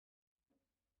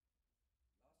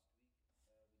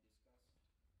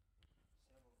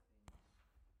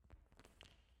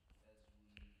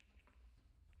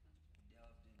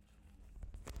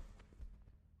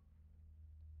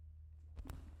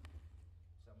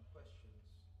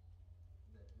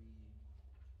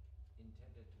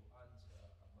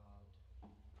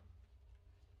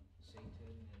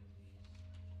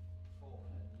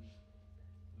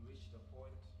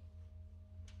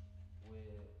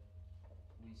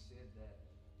said that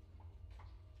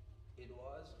it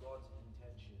was God's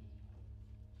intention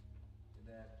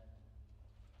that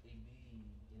a being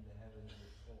in the heavens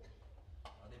would fall.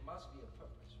 Now there must be a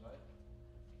purpose, right?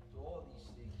 To all these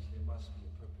things, there must be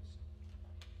a purpose.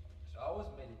 So I was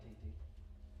meditating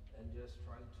and just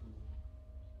trying to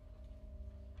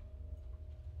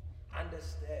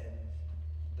understand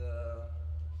the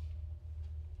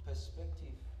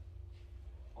perspective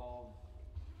of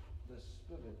the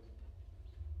Spirit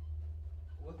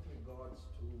with regards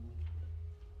to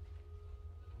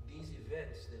these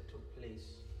events that took place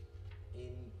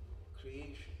in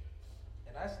creation.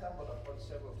 And I stumbled upon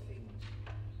several things.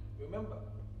 Remember,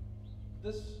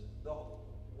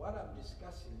 what I'm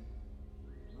discussing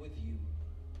with you,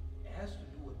 it has to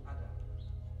do with Adam.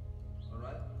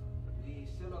 Alright? We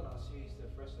still on our series, the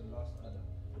first and last Adam.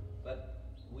 But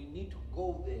we need to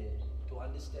go there to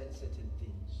understand certain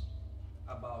things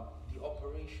about the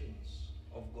operations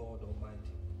of God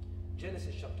Almighty.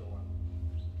 Genesis chapter 1.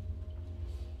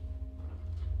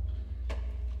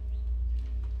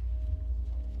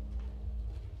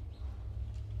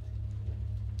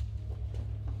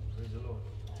 Praise the Lord.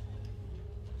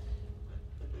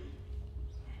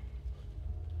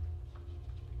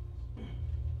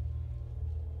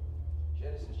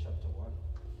 Genesis chapter 1,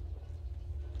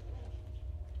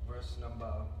 verse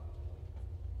number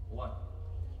 1.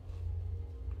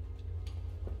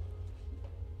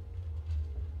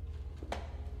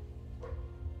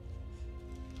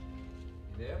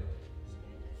 You there?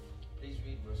 Please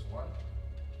read verse 1.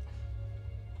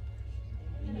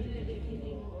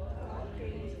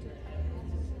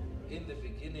 In the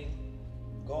beginning,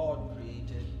 God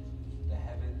created the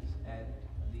heavens and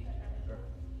the earth.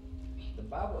 The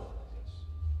Bible tells us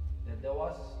that there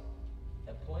was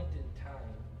a point in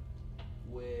time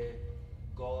where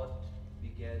God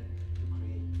began to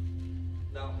create.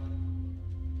 Now,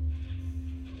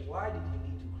 why did he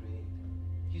need to create?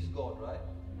 He's God, right?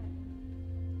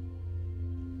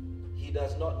 He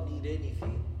does not need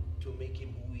anything to make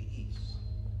him who he is.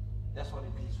 That's what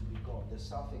it means to be God, the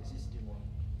self-existing one.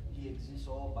 He exists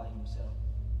all by himself.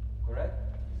 Correct?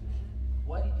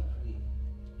 Why did he create?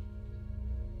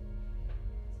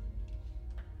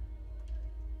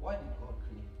 Why did God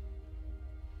create?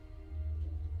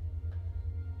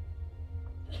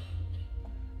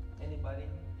 Anybody?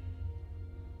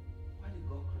 Why did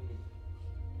God create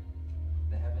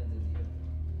the heavens and the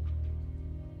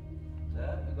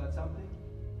earth? You got something?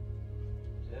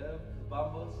 The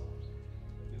bumbles?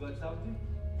 You got something?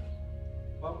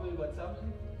 Bumble, you got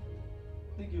something?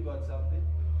 Think you got something?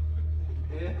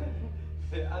 Yeah?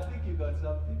 I think you got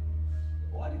something.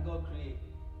 Why did God create?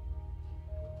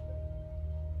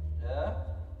 Yeah?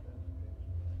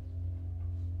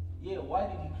 Yeah, why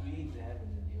did he create the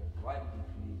heavens and the earth? Why did he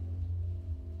create it?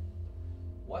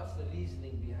 What's the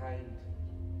reasoning behind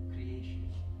creation?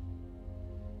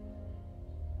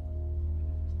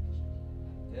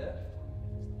 Yeah?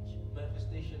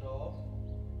 Manifestation of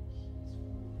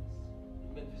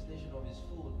his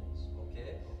fullness.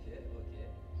 Okay.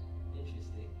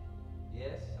 Interesting.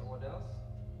 Yes, someone else?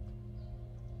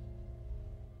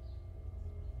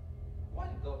 Why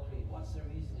did God create? What's the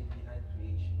reasoning behind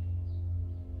creation?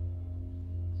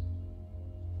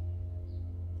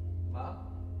 Ma?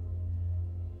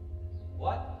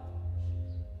 What?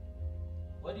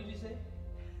 What did you say?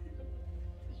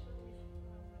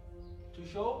 To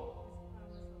show?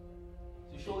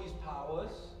 To show his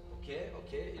powers.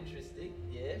 Okay, interesting.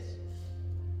 Yes.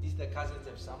 Is the cousins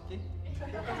have something?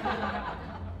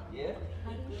 Yeah?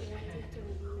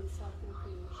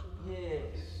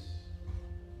 Yes.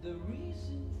 The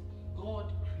reason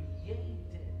God created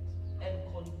and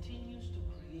continues to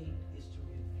create is to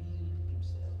reveal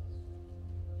himself.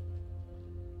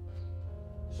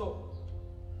 So,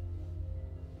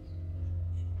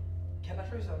 can I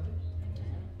show you something?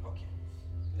 Okay.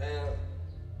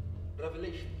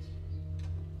 Revelations.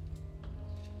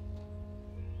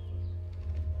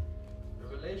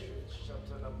 Revelations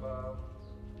chapter number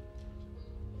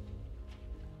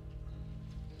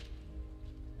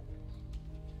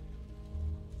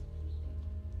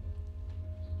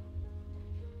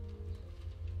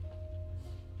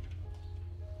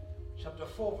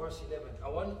 4 verse 11. I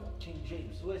want King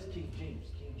James. Where's King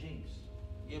James? King James.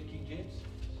 You have King James?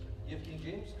 You have King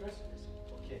James, Chris?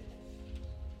 Okay.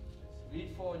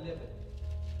 Read 4:11.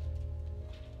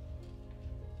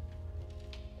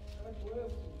 And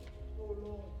wherefore, O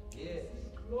Lord, Yes.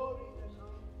 receive glory and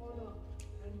honor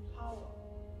and power.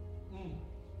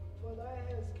 For thy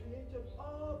hast created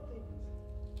all things,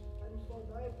 and for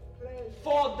thy pleasure.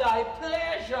 For thy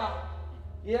pleasure.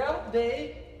 Yeah,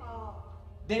 they are.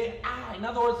 are. In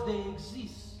other words, they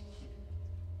exist.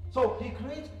 So he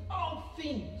creates all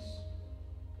things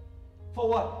for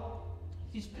what?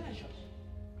 His pleasure.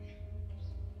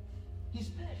 His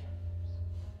pleasure.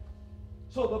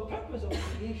 So the purpose of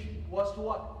creation was to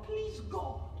what? Please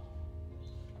God.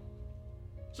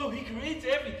 So he creates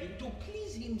everything to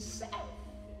please himself.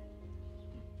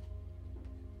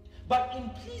 But in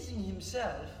pleasing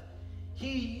himself,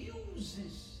 he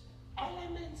uses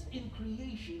elements in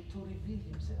creation to reveal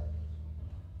himself.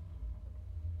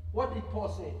 What did Paul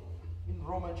say in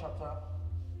Romans chapter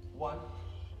 1?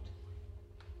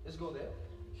 Let's go there.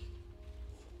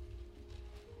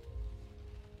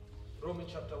 Romans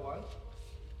chapter 1.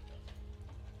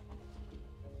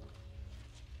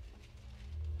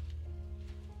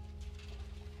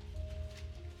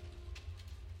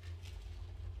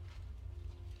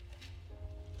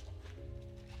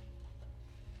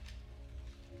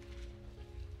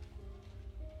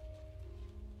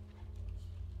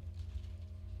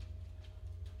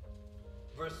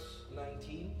 Verse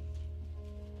 19.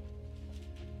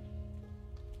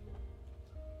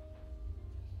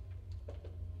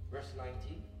 Verse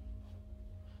 19.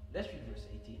 Let's read verse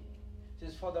 18. It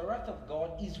says, for the wrath of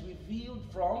God is revealed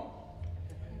from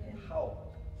how?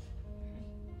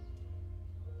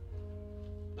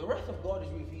 The wrath of God is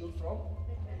revealed from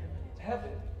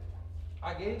heaven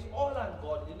against all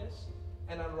ungodliness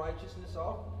and unrighteousness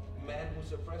of men who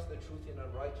suppress the truth in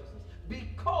unrighteousness.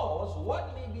 Because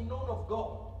what may be known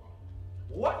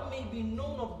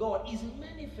of God is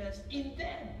manifest in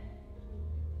them.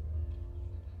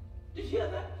 Did you hear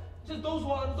that? It says those who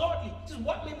are ungodly. It says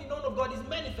what may be known of God is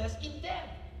manifest in them.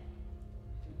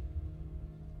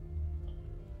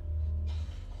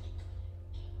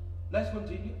 Let's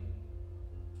continue.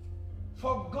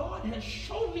 For God has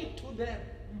shown it to them.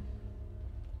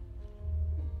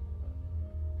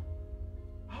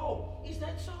 How is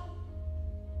that so?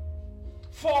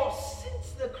 For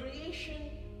since the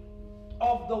creation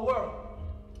of the world,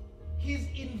 his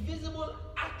invisible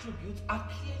attributes are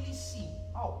clearly seen.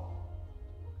 How?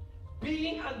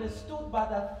 Being understood by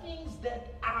the things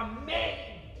that are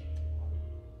made,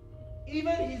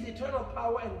 even his eternal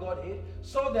power and Godhead,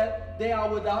 so that they are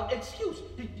without excuse.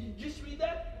 Did you just read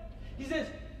that? He says,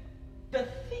 the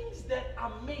things that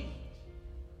are made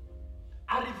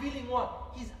are revealing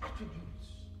what? His attributes.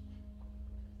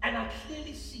 And are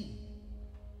clearly seen.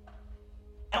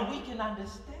 And we can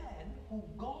understand who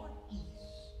God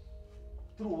is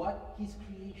through what? His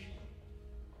creation.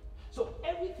 So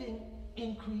everything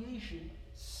in creation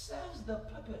serves the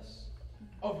purpose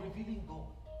of revealing God.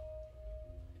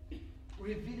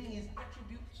 Revealing his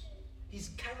attributes,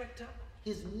 his character,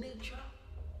 his nature,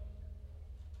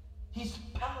 his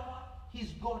power, his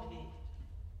Godhead.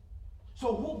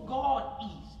 So who God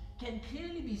is can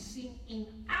clearly be seen in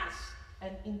us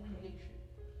and in creation.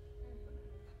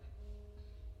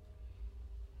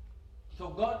 So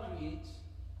God creates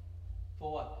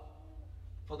for what?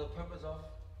 For the purpose of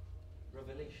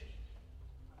revelation.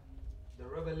 The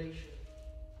revelation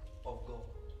of God.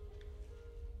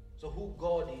 So who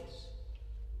God is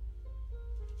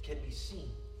can be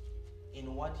seen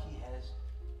in what he has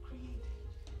created.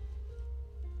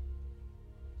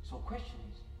 So question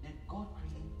is, did God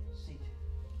create Satan?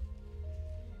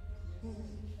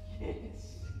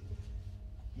 Yes.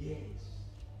 Yes.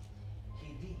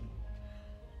 He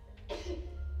did.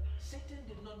 Satan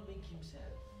did not make himself.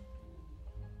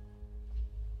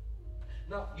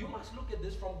 Now, you must look at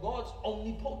this from God's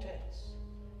omnipotence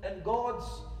and God's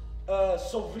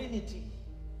sovereignty.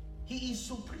 He is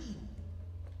supreme.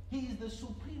 He is the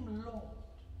supreme Lord.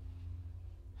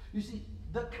 You see,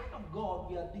 the kind of God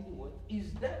we are dealing with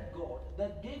is that God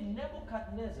that gave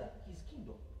Nebuchadnezzar his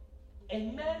kingdom.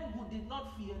 A man who did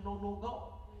not fear nor know God.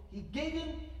 He gave him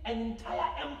an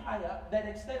entire empire that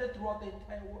extended throughout the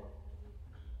entire world.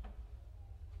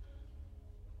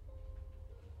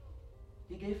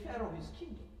 He gave Pharaoh his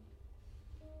kingdom.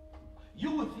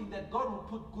 You would think that God would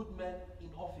put good men in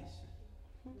office.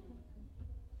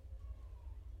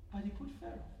 But he put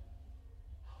Pharaoh.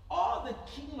 All the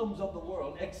kingdoms of the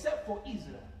world, except for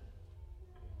Israel,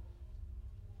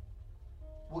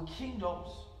 were kingdoms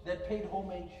that paid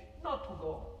homage not to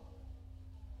God,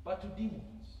 but to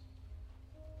demons.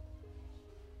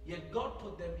 Yet God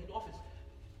put them in office.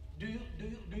 Do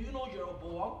you know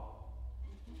Jeroboam?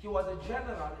 He was a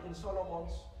general in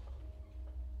Solomon's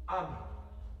army.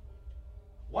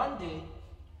 One day,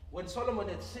 when Solomon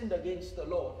had sinned against the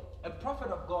Lord, a prophet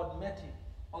of God met him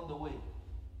on the way.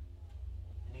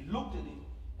 And he looked at him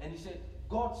and he said,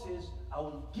 God says, I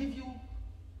will give you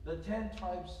the 10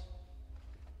 tribes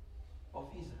of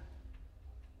Israel.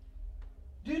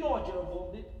 Do you know what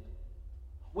Jeroboam did?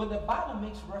 When the Bible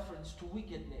makes reference to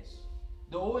wickedness,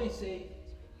 They always say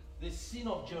the sin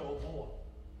of Jeroboam,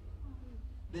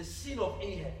 the sin of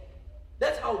Ahab.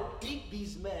 That's how deep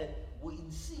these men were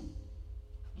in sin.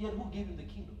 Yet who gave him the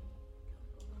kingdom?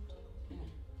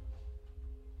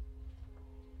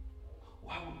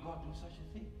 Why would God do such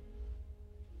a thing?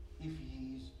 If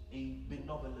he is a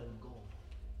benevolent God,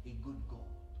 a good God.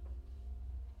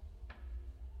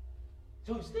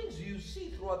 So it's things you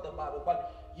see throughout the Bible,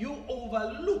 but you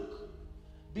overlook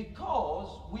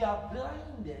because we are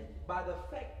blinded by the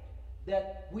fact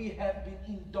that we have been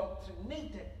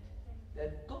indoctrinated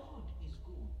that God is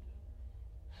good.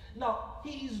 Now,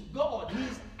 he is God. He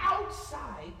is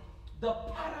outside the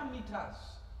parameters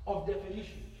of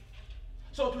definition.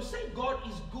 So to say God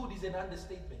is good is an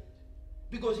understatement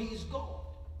because he is God.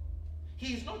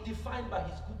 He is not defined by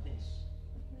his goodness.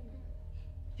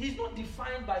 He is not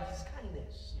defined by his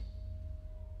kindness.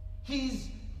 His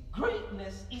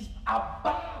greatness is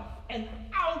above and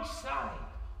outside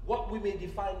what we may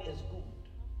define as good.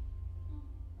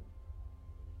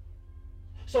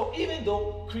 So even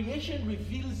though creation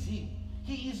reveals him,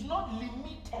 he is not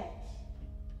limited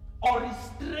or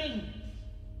restrained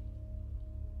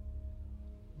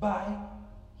by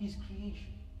his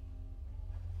creation.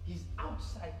 He's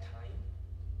outside time,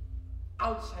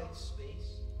 outside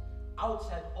space,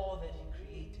 outside all that he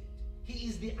created. He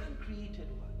is the uncreated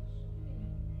one.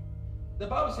 The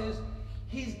Bible says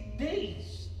his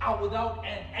days are without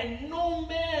end, and no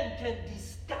man can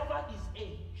discover his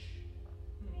age.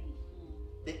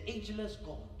 The ageless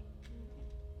God.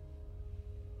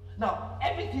 Now,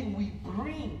 everything we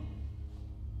bring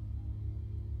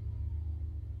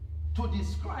to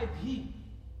describe him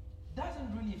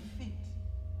doesn't really fit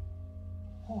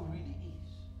who he really is.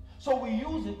 So we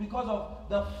use it because of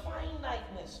the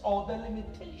finiteness or the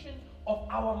limitation of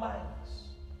our minds.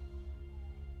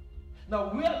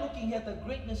 Now we are looking at the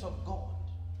greatness of God.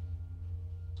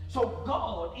 So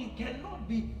God, it cannot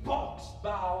be boxed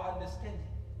by our understanding.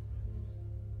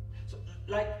 So,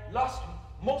 like last week,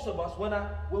 most of us,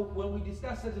 when we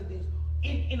discuss certain things,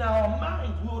 in our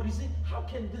minds we will receive, how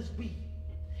can this be?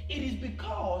 It is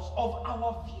because of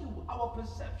our view, our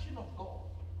perception of God.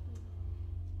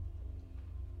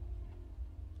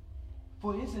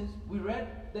 For instance, we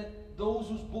read that those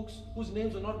whose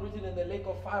names are not written in the lake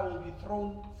of fire will be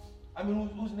thrown,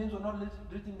 whose names are not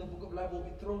written in the book of life will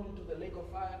be thrown into the lake of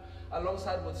fire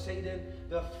alongside with Satan,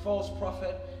 the false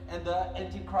prophet, and the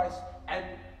Antichrist. And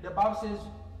the Bible says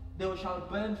they shall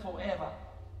burn forever.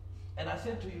 And I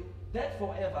said to you, that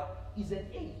forever is an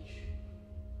age.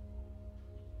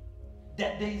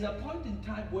 That there is a point in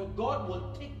time where God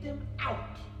will take them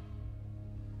out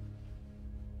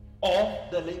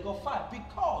of the lake of fire,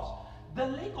 because the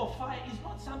lake of fire is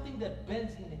not something that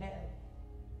burns in hell.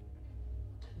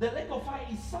 The lake of fire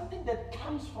is something that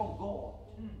comes from God.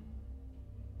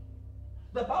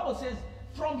 The Bible says,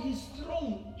 from his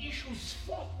throne issues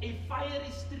forth a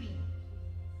fiery stream.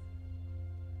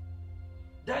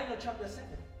 Daniel chapter 7.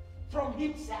 From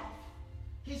himself.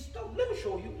 His throne. Let me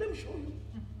show you.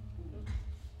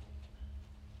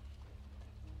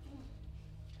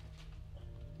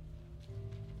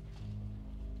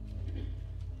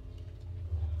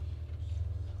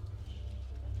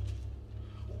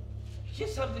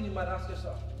 Here's something you might ask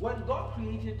yourself. When God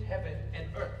created heaven and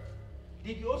earth,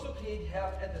 did he also create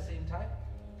hell at the same time?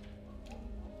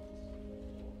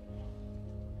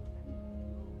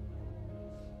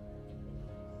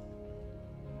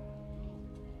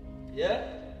 Yeah?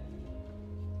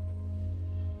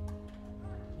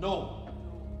 No.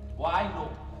 Why no?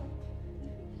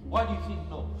 Why do you think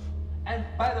no? And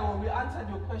by the way, we answered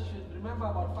your question. Remember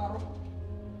about Pharaoh?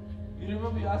 You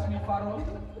remember you asked me Pharaoh?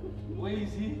 Where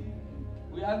is he?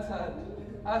 We answered.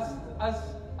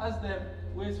 Ask them,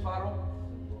 where's Pharaoh?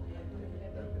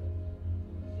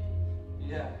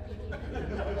 Yeah.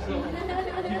 So,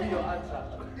 give me your answer.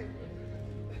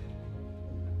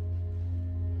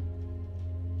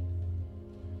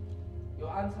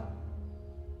 Your answer?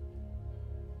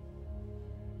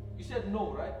 You said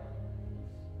no, right?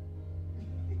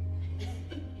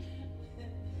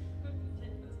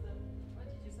 What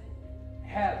did you say?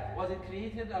 Hell, was it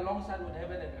created alongside with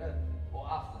heaven and earth or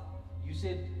after? You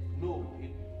said no.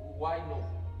 Why no?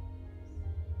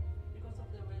 Because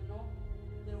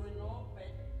there were no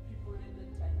bad people in the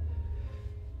time.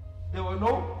 There were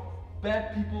no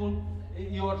bad people.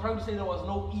 You were trying to say there was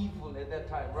no evil at that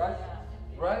time, right?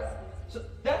 Yeah. Right? So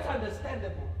that's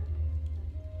understandable.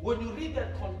 When you read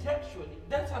that contextually,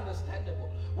 that's understandable.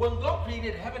 When God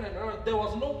created heaven and earth, there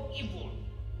was no evil.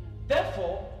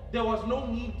 Therefore, there was no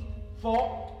need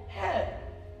for hell.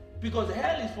 Because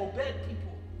hell is for bad people.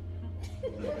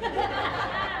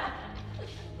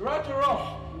 Right? Right or wrong?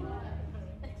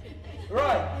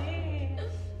 Right.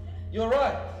 You're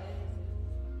right.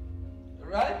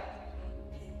 Right?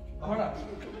 All right.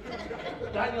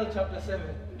 Daniel chapter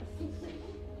 7.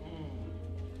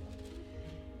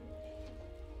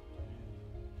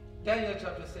 Daniel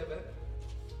chapter 7.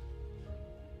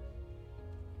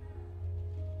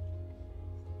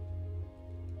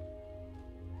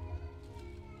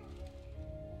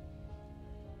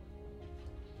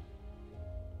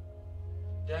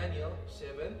 Daniel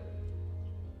 7.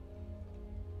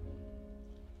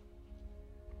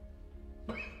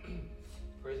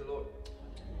 Praise the Lord.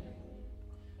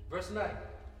 Verse 9.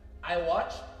 I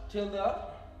watched till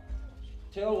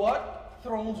what?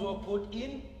 Thrones were put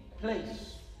in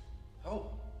place. Oh,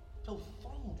 till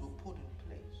thrones were put in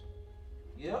place.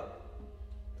 Yeah.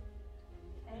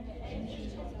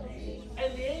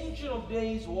 And the Ancient of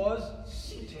Days was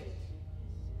seated.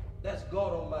 That's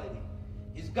God Almighty.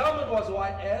 His garment was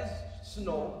white as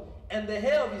snow, and the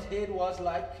hair of his head was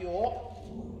like pure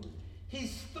wool.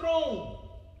 His throne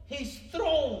was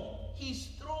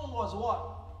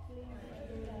what?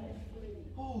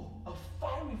 Oh, a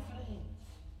fiery flame.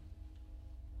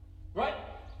 Right?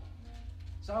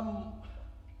 Some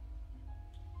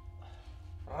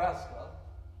rascal,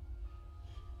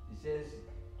 he says,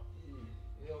 you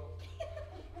know,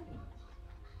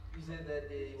 he said that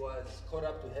he was caught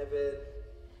up to heaven,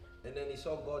 and then he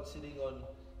saw God sitting on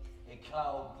a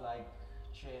cloud-like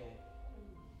chair.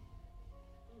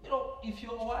 You know, if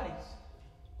you're wise,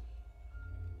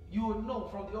 you would know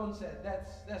from the onset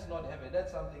that's not heaven,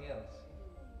 that's something else.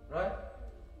 Right?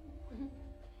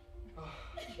 Oh,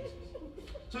 Jesus.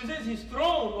 So he says his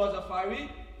throne was a fiery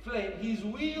flame, his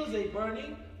wheels a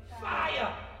burning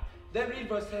fire. Then read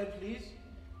verse 10, please.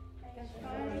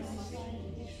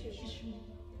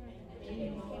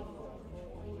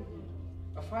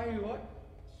 A fiery what?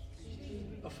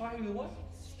 A fiery what?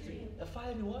 A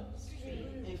fiery what?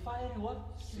 A fiery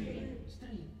what? Stream.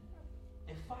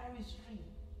 A fiery stream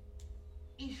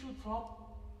issued from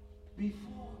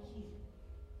before him.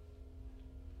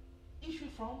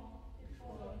 Issued from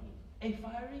before him. A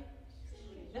fiery?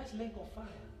 That's lake of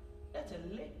fire. That's a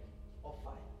lake of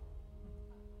fire.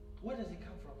 Where does it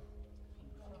come from?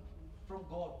 From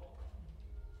God.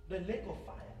 The lake of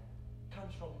fire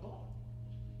comes from God.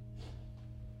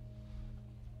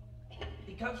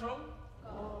 It comes from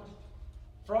God.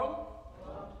 From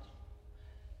God.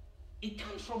 It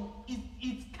comes from,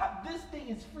 this thing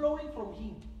is flowing from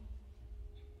him.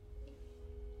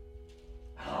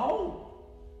 How?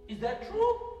 Is that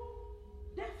true?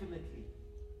 Definitely.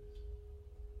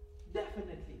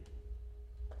 Definitely.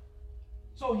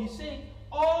 So he's saying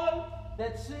all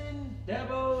that sin,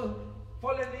 devil,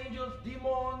 fallen angels,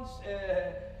 demons,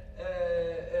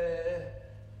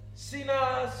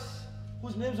 sinners,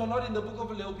 whose names are not in the book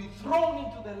of life, will be thrown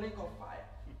into the lake of fire.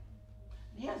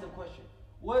 Here's the question.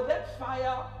 Will that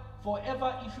fire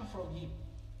forever issue from him?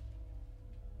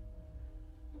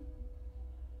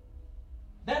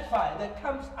 That fire that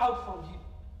comes out from him,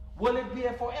 will it be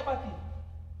a forever thing?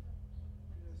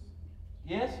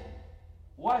 Yes?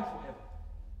 Why forever?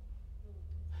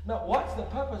 Now, what's the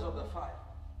purpose of the fire?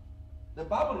 The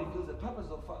Bible reveals the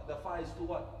purpose of the fire is to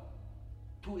what?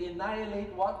 To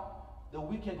annihilate what? The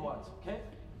wicked ones, okay?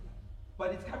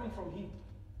 But it's coming from him.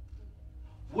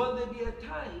 Will there be a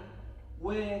time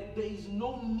where there is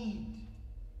no need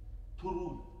to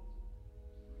rule?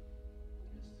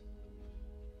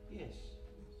 Yes.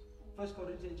 1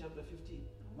 Corinthians chapter 15.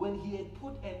 When he had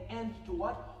put an end to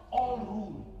what? All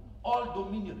rule, all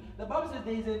dominion. The Bible says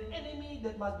there is an enemy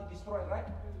that must be destroyed, right?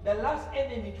 The last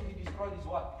enemy to be destroyed is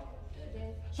what?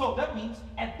 Death. So that means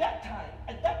at that time,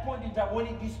 at that point in time, when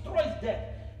he destroys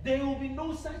death, there will be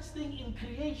no such thing in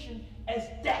creation as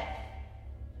death.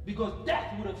 Because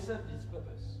death would have served its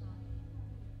purpose.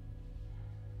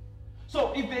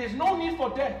 So if there is no need for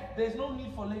death, there is no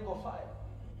need for lake of fire.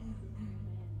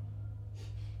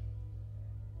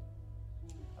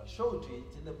 I'll show it to you.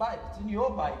 It's in the Bible. It's in your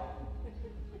Bible.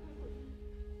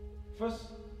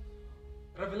 First,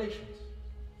 Revelations.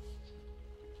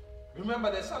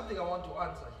 Remember, there's something I want to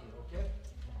answer here, okay?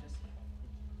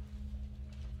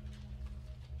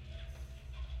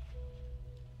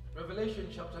 Revelation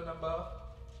chapter number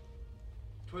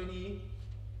 20,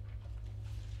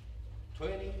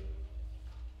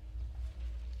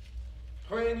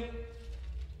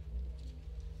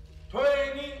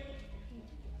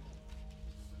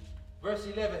 verse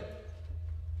 11.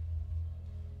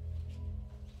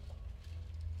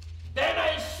 Then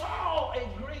I saw a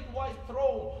great white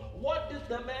throne. What did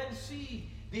the man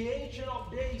see? The Ancient of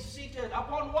Days seated.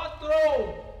 Upon what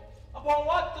throne? Upon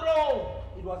what throne?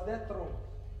 It was that throne.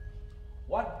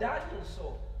 What Daniel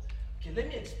saw, okay, let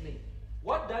me explain.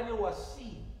 What Daniel was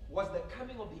seeing was the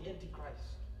coming of the Antichrist.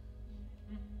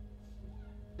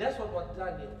 That's what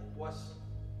Daniel was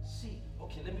seeing.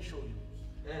 Okay, let me show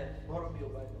you. Borrow me your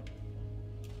Bible.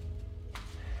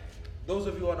 Those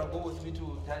of you who want to go with me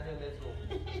to Daniel, let's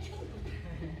go.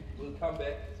 We'll come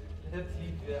back. Let's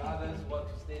leave the others who want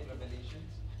to stay in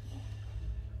Revelations.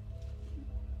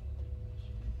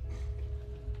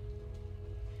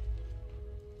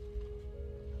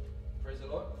 Praise the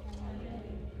Lord.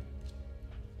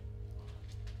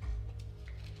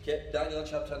 Okay, Daniel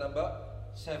chapter number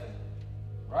 7.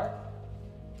 Right?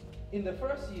 In the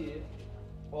first year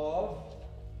of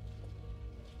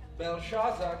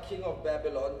Belshazzar, king of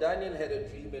Babylon, Daniel had a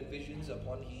dream and visions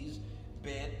upon his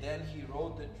bed. Then he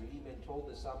wrote the dream and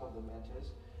told the sum of the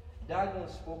matters. Daniel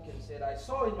spoke and said, I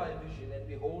saw in my vision, and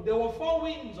behold, there were 4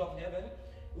 winds of heaven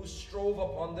who strove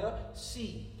upon the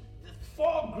sea. The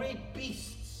 4 great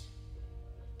beasts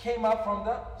came up from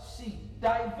the sea,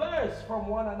 diverse from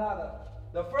one another.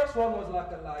 The first one was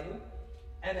like a lion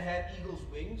and had eagle's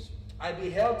wings. I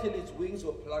beheld till its wings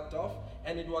were plucked off,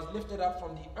 and it was lifted up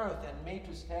from the earth and made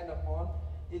to stand upon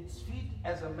its feet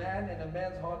as a man, and a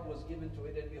man's heart was given to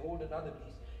it. And behold, another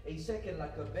beast, a second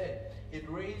like a bed. It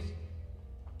raised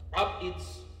up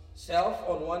itself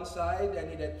on one side, and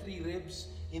it had 3 ribs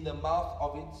in the mouth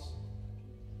of its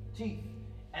teeth.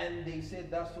 And they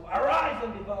said thus to arise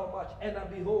and devour much. And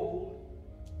behold,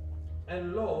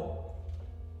 and lo,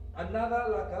 another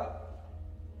like a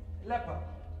leopard,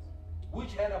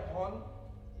 which had upon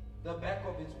the back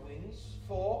of its wings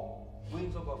 4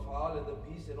 wings of a fowl, and the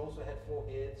beast, and also had 4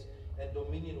 heads, and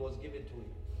dominion was given to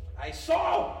it. I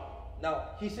saw,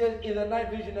 now he says in the night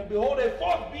vision, and behold, a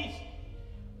 4th beast,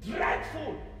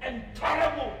 dreadful and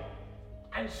terrible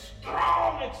and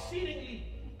strong exceedingly,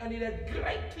 and it had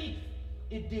great teeth.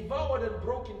 It devoured and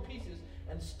broke in pieces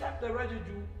and stabbed the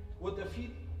residue with the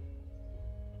feet,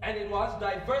 and it was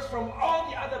diverse from all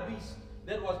the other beasts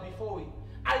that was before it.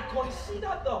 I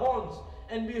considered the horns,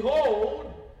 and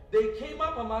behold, they came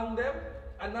up among them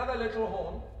another little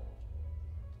horn,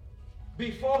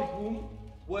 before whom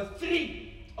were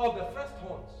 3 of the first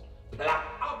horns,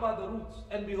 plucked out by the roots.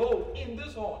 And behold, in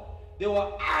this horn there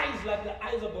were eyes like the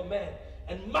eyes of a man,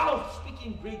 and mouth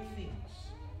speaking great things.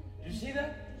 You see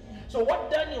that? So what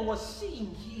Daniel was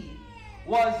seeing here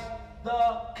was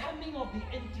the coming of the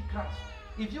Antichrist.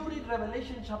 If you read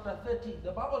Revelation chapter 13,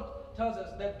 the Bible tells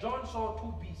us that John saw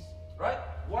 2 beasts, right?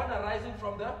 One arising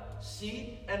from the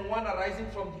sea and one arising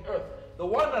from the earth. The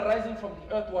one arising from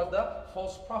the earth was the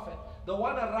false prophet. The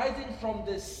one arising from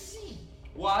the sea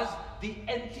was the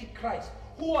Antichrist,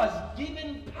 who was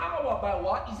given power by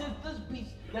what? He says this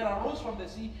beast that arose from the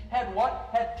sea had what?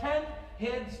 Had 10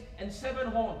 heads and 7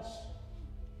 horns.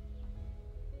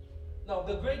 Now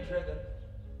the great dragon,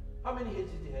 how many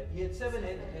heads did he have? He had 7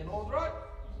 heads and 10 horns, right?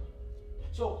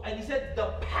 So, and he said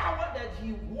the power that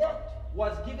he worked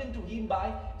was given to him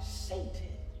by Satan.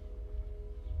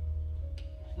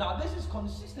 Now this is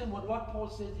consistent with what Paul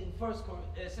says in 2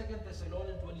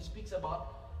 Thessalonians when he speaks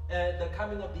about the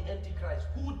coming of the Antichrist,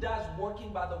 who does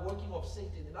working by the working of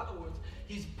Satan. In other words,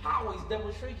 his power, his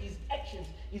demonstration, his actions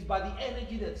is by the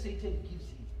energy that Satan gives him.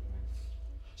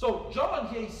 So John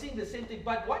here is seeing the same thing,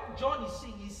 but what John is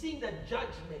seeing, he's seeing the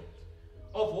judgment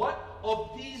of what?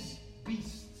 Of these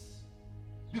beasts.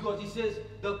 Because he says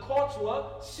the courts were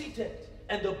seated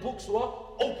and the books were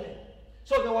open.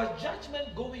 So there was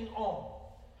judgment going on.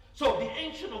 So the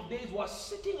Ancient of Days was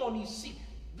sitting on his seat.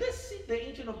 This seat the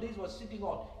Ancient of Days was sitting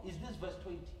on is this verse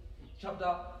 20.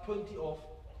 Chapter 20 of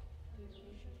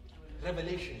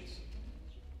Revelations.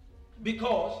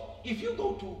 Because if you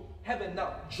go to heaven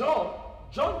now,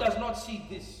 John does not see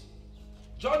this.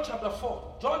 John chapter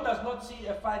 4, John does not see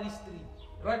a fiery stream.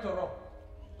 Right or wrong?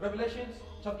 Revelations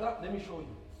chapter, let me show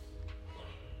you.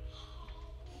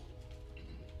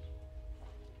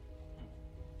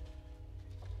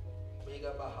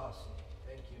 Mega Bahasi.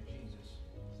 Thank you, Jesus.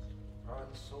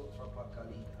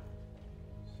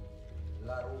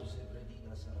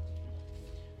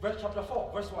 Verse chapter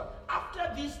 4, verse 1.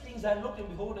 After these things I looked, and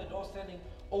behold, a door standing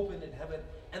open in heaven.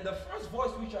 And the first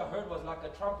voice which I heard was like a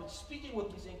trumpet speaking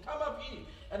with me, saying, Come up here,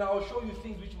 and I will show you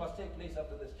things which must take place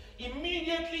after this.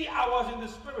 Immediately I was in the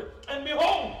spirit, and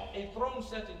behold, a throne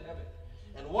set in heaven,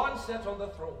 and one sat on the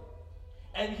throne.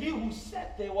 And he who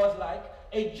sat there was like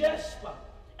a jasper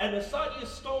and a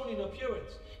sardius stone in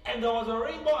appearance. And there was a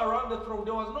rainbow around the throne.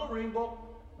 There was no rainbow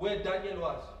where Daniel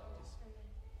was.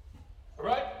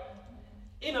 Right?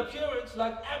 In appearance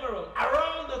like emerald.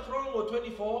 Around the throne were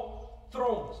 24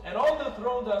 thrones. And on the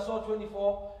thrones I saw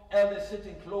 24 elders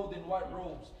sitting, clothed in white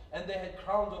robes. And they had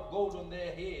crowns of gold on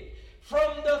their head.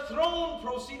 From the throne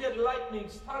proceeded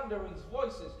lightnings, thunderings,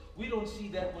 voices. We don't see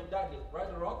that with Daniel, right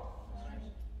or wrong?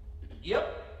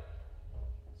 Yep.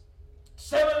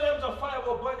 7 lamps of fire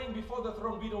were burning before the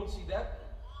throne. We don't see that.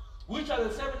 Which are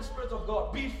the 7 spirits of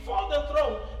God? Before the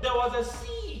throne, there was a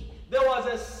sea. There was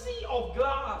a sea of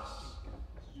glass.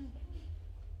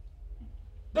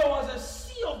 There was a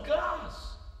sea of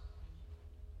glass.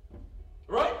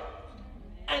 Right?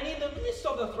 And in the midst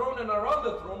of the throne and around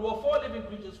the throne were 4 living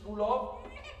creatures full of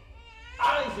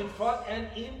eyes in front and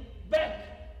in back.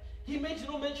 He makes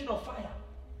no mention of fire.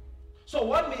 So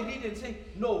one may read and say,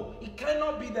 no, it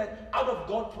cannot be that out of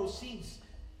God proceeds.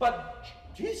 But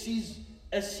this is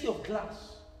a sea of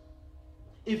glass.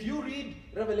 If you read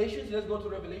Revelations, let's go to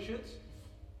Revelations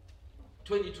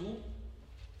 22.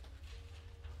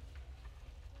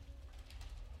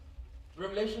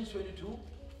 Revelations 22.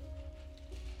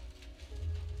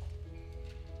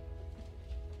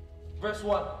 Verse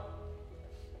 1.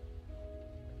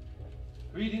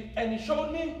 Reading, and he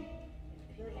showed me.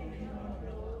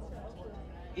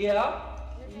 Yeah.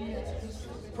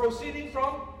 Proceeding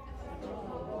from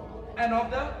and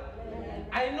of the.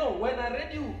 I know when I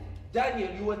read you Daniel,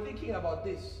 you were thinking about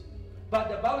this. But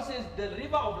the Bible says the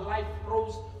river of life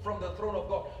flows from the throne of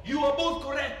God. You are both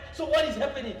correct. So what is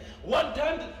happening? One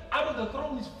time out of the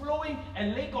throne is flowing a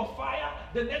lake of fire.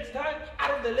 The next time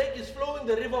out of the lake is flowing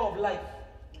the river of life.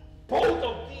 Both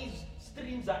of these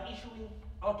streams are issuing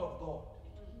out of God.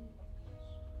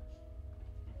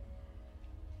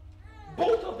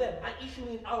 Both of them are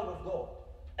issuing out of God.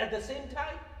 At the same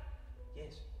time?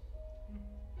 Yes.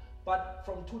 But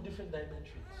from 2 different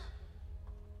dimensions.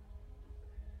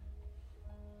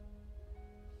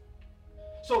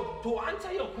 So, to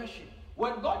answer your question,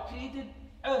 when God created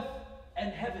earth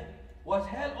and heaven, was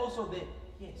hell also there?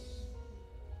 Yes.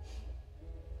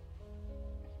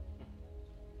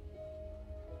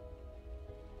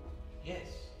 Yes.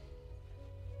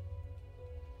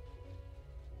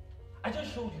 I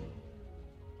just showed you.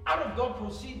 Out of God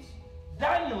proceeds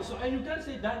Daniel. So, and you can't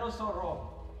say Daniel saw wrong.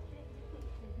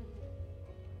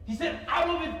 He said, out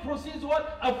of it proceeds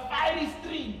what? A fiery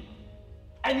stream.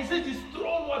 And he said his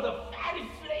throne was a fiery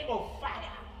flame of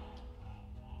fire.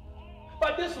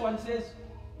 But this one says,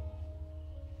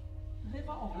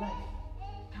 river of life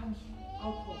comes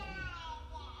out of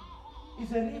you.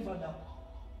 It's a river now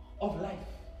of life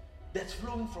that's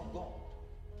flowing from God,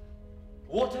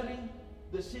 watering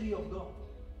the city of God.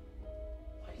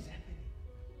 What is happening?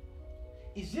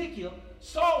 Ezekiel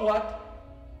saw what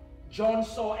John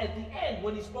saw at the end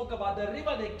when he spoke about the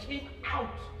river that came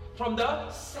out from the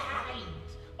side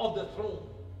of the throne.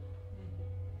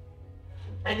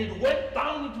 And it went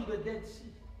down into the Dead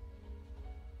Sea.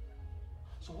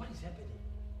 So what is happening?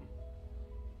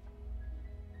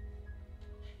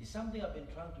 It's something I've been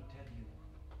trying to tell you.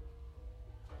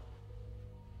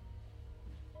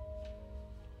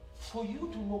 For you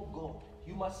to know God,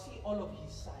 you must see all of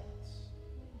his sides.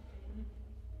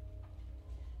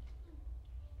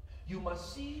 You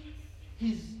must see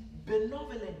his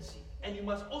benevolency, and you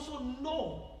must also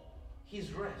know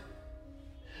his wrath.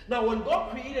 Now, when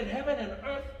God created heaven and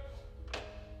earth,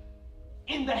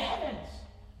 in the heavens,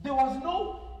 there was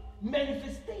no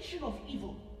manifestation of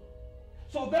evil.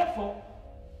 So therefore,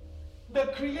 the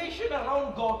creation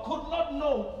around God could not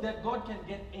know that God can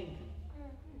get angry.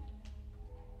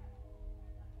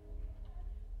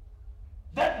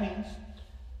 That means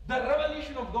the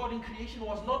revelation of God in creation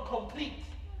was not complete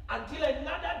until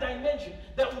another dimension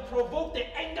that will provoke the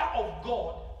anger of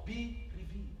God be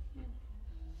revealed.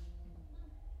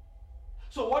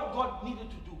 So what God needed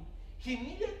to do, he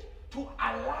needed to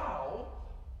allow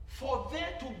for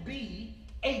there to be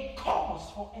a cause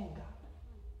for anger,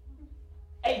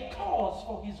 a cause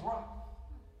for his wrath.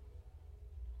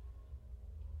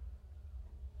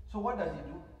 So what does he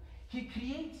do? He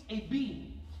creates a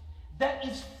being that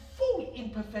is full in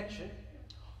perfection,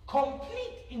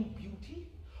 complete in beauty,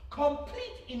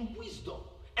 complete in wisdom.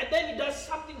 And then he does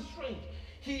something strange.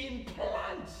 He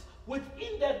implants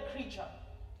within that creature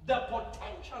the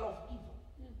potential of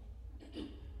evil.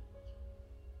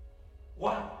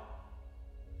 Why?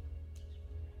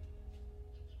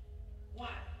 Why?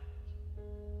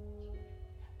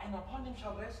 And upon him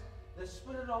shall rest the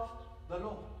spirit of the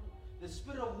Lord, the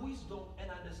spirit of wisdom and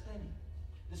understanding,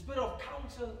 the spirit of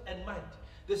counsel and might,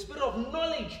 the spirit of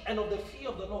knowledge and of the fear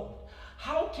of the Lord.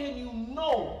 How can you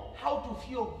know how to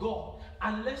fear God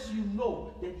unless you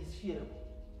know that he's fearable?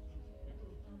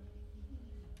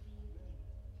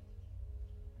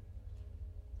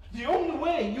 The only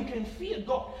way you can fear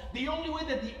God, the only way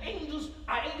that the angels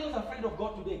are afraid of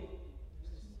God today.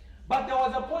 But there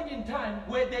was a point in time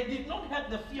where they did not have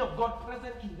the fear of God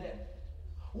present in them.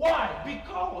 Why?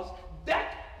 Because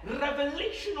that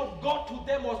revelation of God to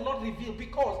them was not revealed,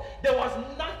 because there was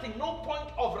nothing, no point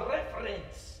of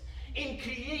reference in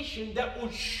creation that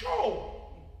would show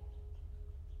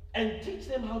and teach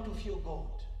them how to fear God.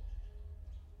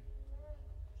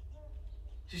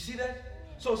 You see that?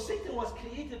 So Satan was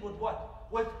created with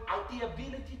what? Without the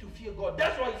ability to fear God.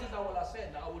 That's why he says, I will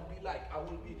ascend, I will be like, I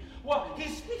will be. Well, he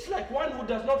speaks like one who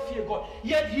does not fear God,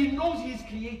 yet he knows he is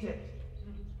created.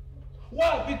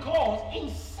 Why? Because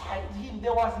inside him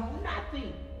there was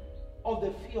nothing of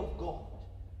the fear of God.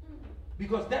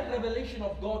 Because that revelation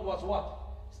of God was what?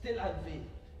 Still unveiled.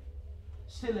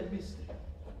 Still a mystery.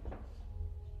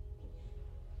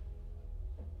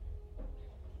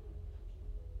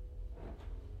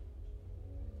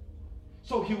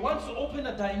 So he wants to open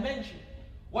a dimension.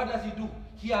 What does he do?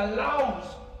 He allows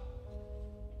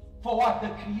for what? The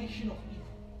creation of evil.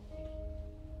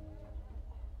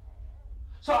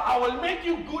 So I will make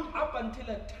you good up until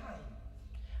a time,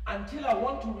 until I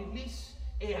want to release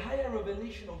a higher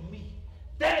revelation of me.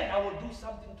 Then I will do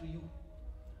something to you.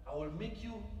 I will make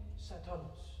you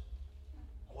Satanos.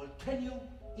 I will turn you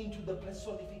into the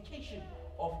personification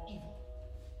of evil.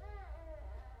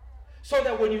 So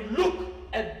that when you look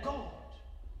at God,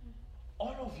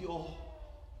 all of your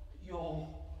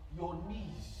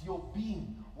knees, your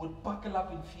being would buckle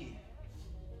up in fear.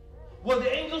 Will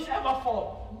the angels ever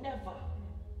fall? Never.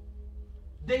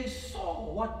 They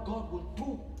saw what God will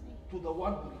do to the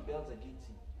one who rebels against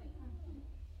him.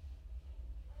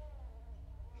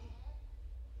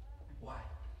 Why?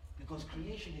 Because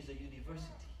creation is a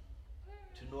university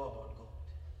to know about God.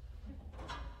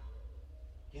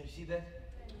 Can you see that?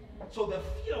 So the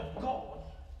fear of God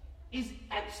is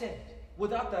absent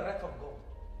without the wrath of God.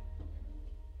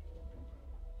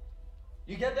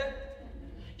 You get that?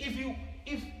 If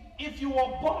you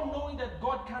were born knowing that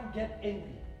God can't get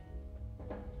angry,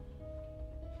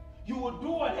 you will do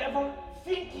whatever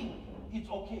thinking it's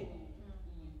okay.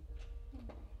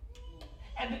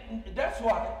 And that's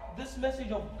why this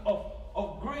message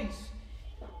of grace,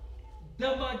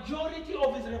 the majority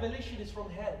of his revelation is from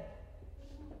hell.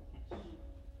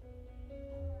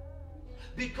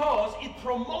 Because it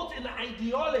promotes an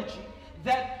ideology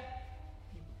that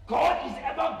God is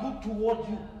ever good toward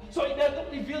you. So it does not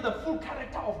reveal the full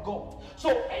character of God. So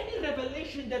any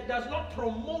revelation that does not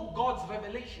promote God's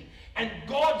revelation and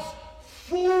God's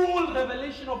full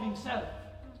revelation of himself,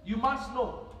 you must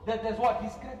know that there's what?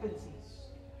 Discrepancies.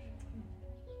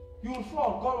 You will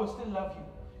fall, God will still love you.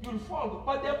 You will fall.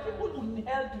 But there are people in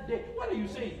hell today. What are you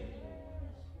saying?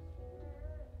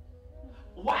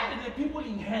 Why are there people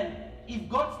in hell if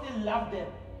God still loves them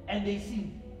and they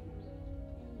sin?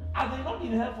 Are they not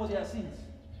in hell for their sins?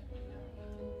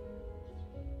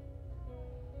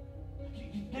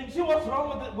 Can you see what's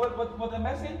wrong with the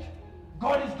message?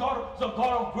 God is God, the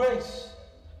God of grace.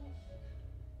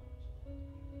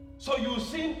 So you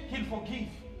sin, he'll forgive.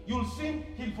 You'll sin,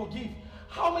 he'll forgive.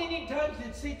 How many times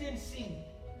did Satan sin?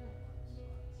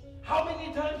 How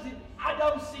many times did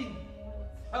Adam sin?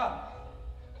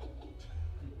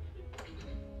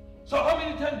 So how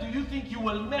many times do you think you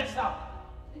will mess up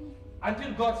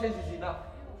until God says it's enough?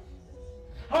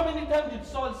 How many times did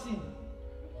Saul sin?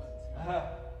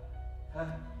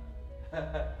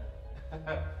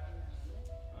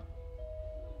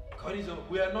 God is,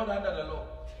 we are not under the law.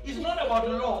 It's not about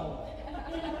the law.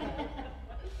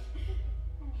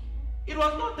 It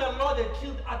was not the law that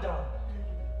killed Adam.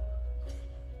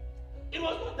 It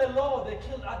was not the law that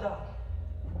killed Adam.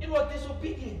 It was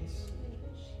disobedience.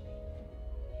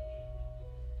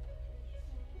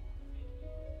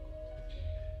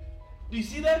 Do you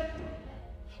see that?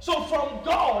 So from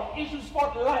God issues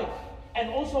forth life, and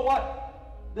also what?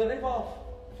 The river of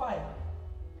fire.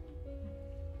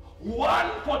 One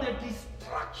for the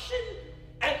destruction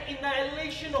and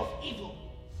annihilation of evil.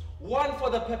 One for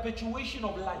the perpetuation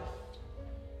of life.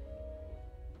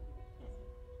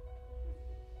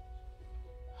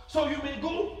 So you may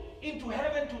go into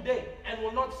heaven today and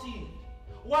will not see it.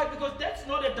 Why? Because that's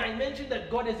not a dimension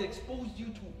that God has exposed you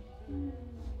to.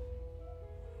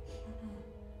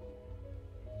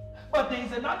 But there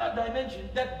is another dimension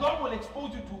that God will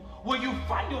expose you to, where you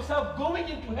find yourself going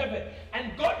into heaven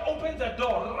and God opens a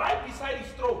door right beside his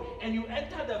throne and you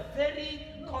enter the very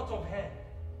court of hell.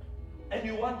 And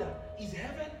you wonder, is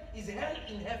hell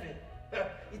in heaven?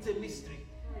 It's a mystery.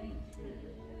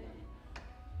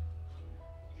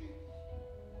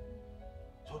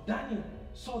 So Daniel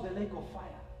saw the lake of fire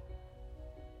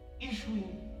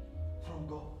issuing from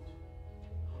God.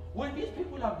 When these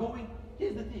people are going,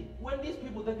 here's the thing, when these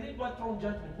people, the great white throne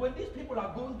judgment, when these people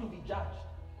are going to be judged,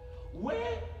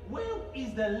 Where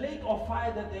is the lake of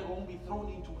fire that they're going to be thrown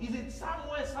into? Is it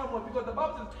somewhere? Because the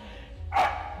Bible says,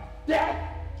 death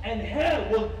and hell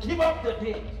will give up the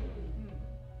dead.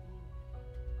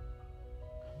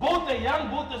 Both the young,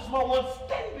 both the small will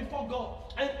stand before God.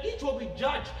 And each will be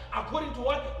judged according to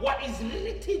what is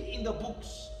written in the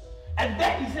books. And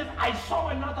then he says, I saw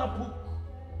another book.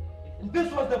 And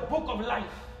this was the book of life.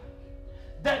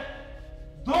 That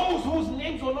those whose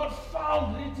names were not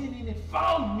found written in it,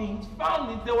 found means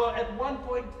they were at one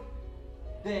point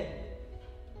there.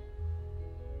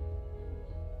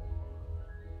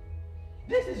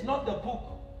 This is not the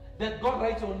book that God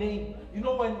writes your name. You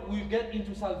know, when we get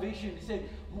into salvation, he said,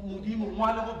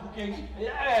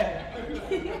 yeah.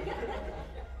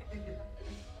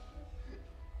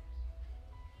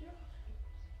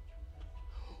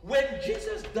 When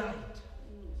Jesus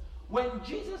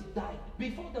died,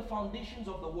 before the foundations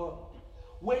of the world,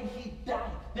 when he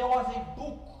died, there was a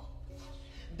book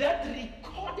that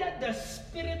recorded the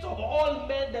spirits of all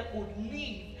men that would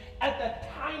live at the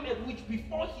time at which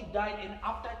before he died and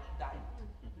after he died.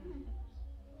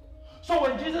 So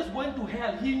when Jesus went to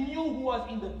hell, he knew who was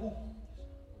in the book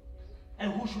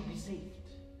and who should be saved.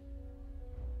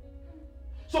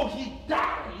 So he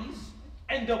dies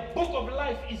and the book of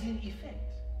life is in effect.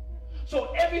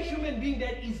 So every human being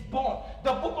that is born,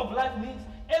 the book of life means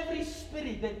every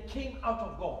spirit that came out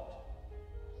of God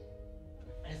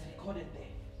is recorded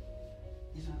there.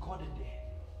 Is recorded there.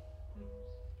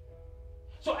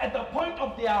 So at the point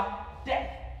of their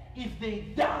death, if they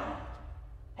die,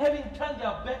 having turned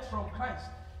their backs from Christ,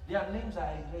 their names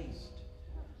are erased.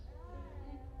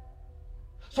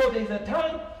 So there's a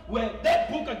time where that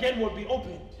book again will be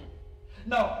opened.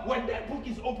 Now, when that book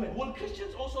is opened, will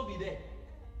Christians also be there?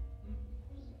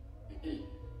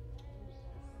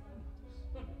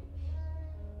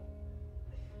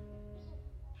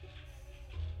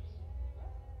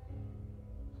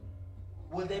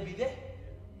 Will they be there?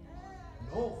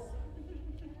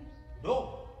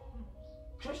 No.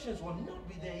 Christians will not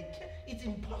be there. It's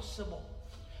impossible.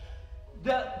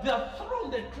 The throne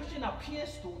that Christian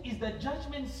appears to is the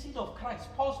judgment seat of Christ.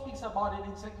 Paul speaks about it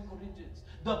in 2 Corinthians.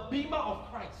 The bema of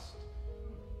Christ.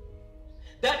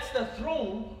 That's the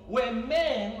throne where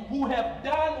men who have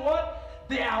done what?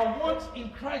 Their works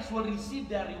in Christ will receive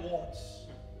their rewards.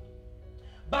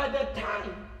 By the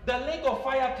time the lake of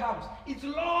fire comes, it's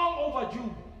long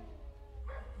overdue.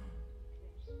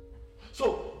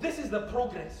 So this is the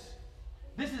progress.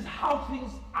 This is how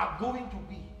things are going to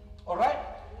be. Alright?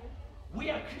 We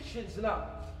are Christians now.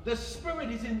 The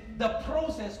Spirit is in the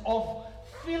process of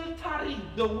filtering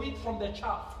the wheat from the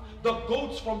chaff, the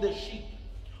goats from the sheep.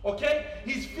 Okay?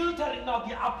 He's filtering now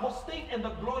the apostate and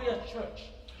the glorious church.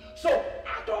 So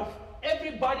out of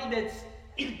everybody that's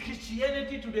in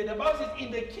Christianity today, the Bible says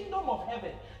in the kingdom of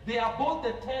heaven, they are both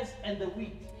the tares and the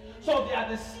wheat. So they are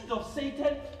the seed of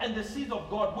Satan and the seed of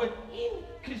God within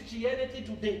Christianity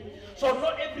today. So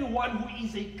not everyone who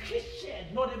is a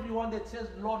Christian, not everyone that says,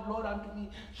 Lord, Lord unto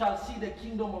me, shall see the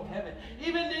kingdom of heaven.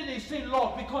 Even though they say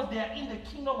Lord, because they are in the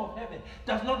kingdom of heaven,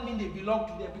 does not mean they belong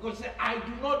to them. Because they say, I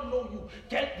do not know you.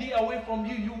 Get thee away from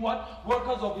you, you what?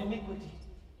 Workers of iniquity.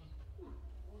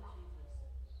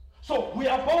 So we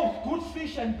are both good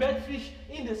fish and bad fish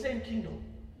in the same kingdom.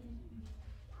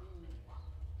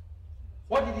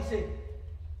 What did he say?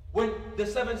 When the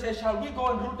servant says, shall we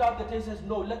go and root out the tares? He says,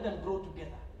 no, let them grow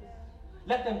together.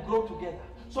 Let them grow together.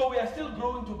 So we are still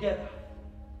growing together.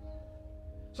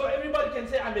 So everybody can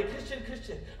say, I'm a Christian.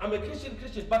 I'm a Christian.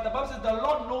 But the Bible says the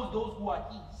Lord knows those who are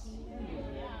his.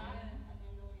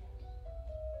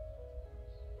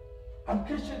 I'm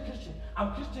Christian.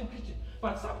 I'm Christian.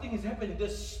 But something is happening. The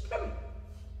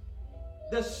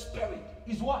Spirit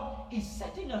is what? Is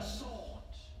setting a sword.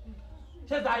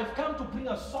 Says, I have come to bring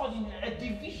a sword in a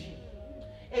division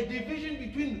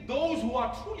between those who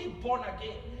are truly born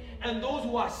again and those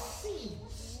who are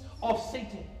seeds of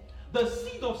Satan. The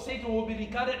seed of Satan will be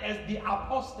regarded as the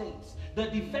apostates, the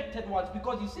defected ones,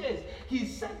 because he says he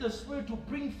sent the Spirit to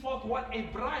bring forth what? A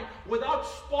bride without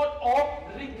spot or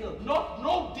wrinkle,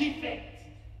 no defect.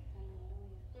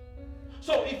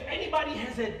 So if anybody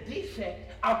has a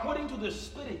defect, according to the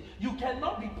Spirit, you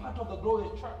cannot be part of the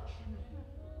glorious church.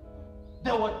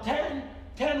 There were 10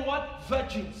 what?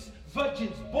 Virgins,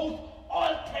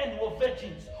 all 10 were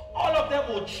virgins. All of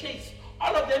them were chaste.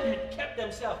 All of them had kept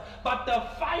themselves. But the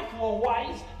 5 were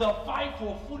wise, the 5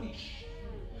 were foolish.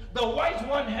 The wise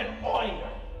one had oil.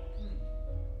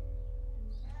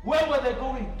 Where were they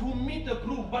going? To meet the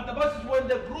groom. But the Bible says when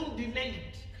the groom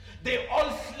delayed, they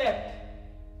all slept.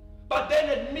 But then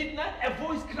at midnight, a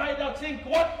voice cried out saying,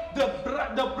 what? The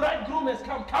bridegroom has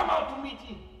come. Come out to meet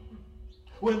him.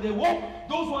 When they woke,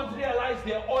 those ones realized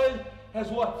their oil has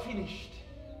what? Finished.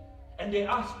 And they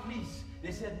asked, please.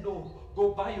 They said, no,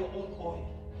 go buy your own oil.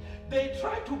 They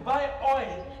tried to buy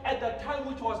oil at the time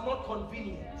which was not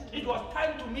convenient. It was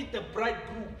time to meet the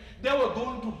bridegroom. They were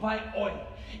going to buy oil.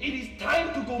 It is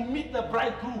time to go meet the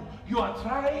bridegroom. You are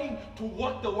trying to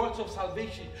work the works of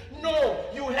salvation. No,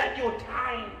 you had your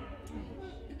time.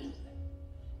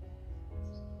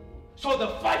 So the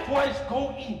 5 boys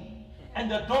go in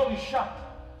and the door is shut.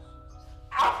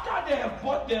 After they have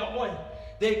bought their oil,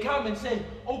 they come and say,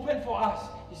 open for us.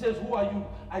 He says, who are you?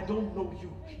 I don't know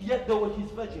you. Yet they were his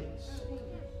virgins.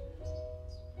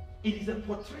 It is a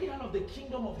portrayal of the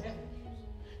kingdom of heaven.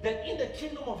 That in the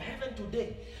kingdom of heaven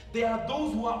today, there are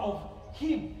those who are of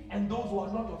him and those who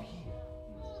are not of him.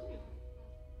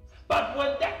 But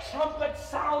when that trumpet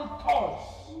sound calls,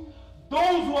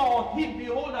 those who are of him,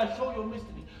 behold, I show you a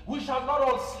mystery. We shall not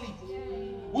all sleep.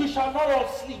 We shall not all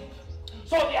sleep.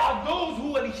 So there are those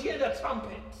who will hear the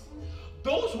trumpet.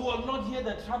 Those who will not hear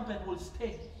the trumpet will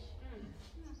stay.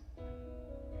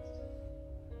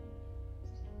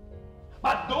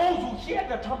 But those who hear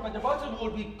the trumpet, the Bible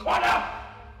will be caught up.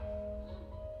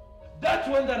 That's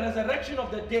when the resurrection of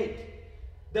the dead,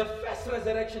 the first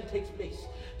resurrection takes place.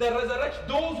 The resurrection,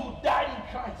 those who died in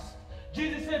Christ.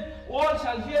 Jesus said, all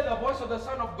shall hear the voice of the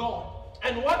Son of God.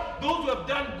 And what? Those who have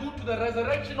done good to the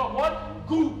resurrection of what?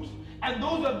 Good. And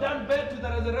those who have done bad to the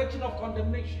resurrection of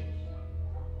condemnation.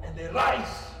 And they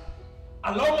rise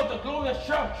along with the glorious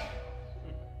church.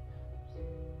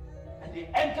 And they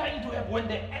enter into heaven. When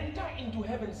they enter into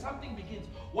heaven, something begins.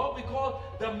 What we call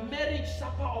the marriage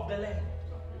supper of the Lamb.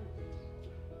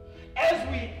 As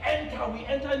we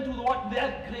enter into what?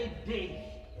 That great day.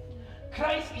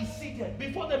 Christ is seated.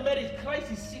 Before the marriage,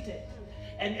 Christ is seated.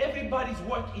 And everybody's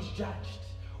work is judged.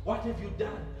 What have you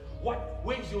done?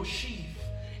 Where's your sheaf?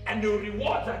 And the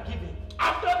rewards are given.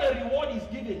 After the reward is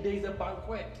given, there is a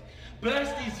banquet.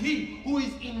 Blessed is he who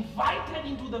is invited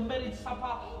into the marriage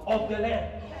supper of the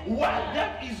Lamb. While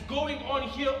that is going on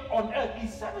here on earth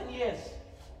is 7 years.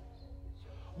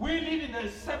 We live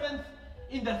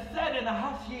in the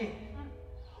 3.5 year.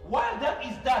 While that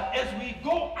is done, as we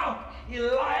go up,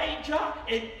 Elijah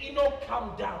and Enoch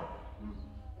come down.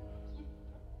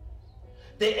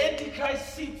 The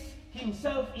Antichrist sits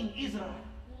himself in Israel.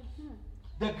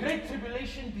 The great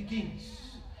tribulation begins.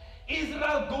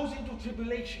 Israel goes into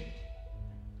tribulation.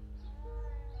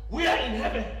 We are in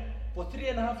heaven for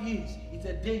 3.5 years. It's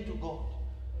a day to God.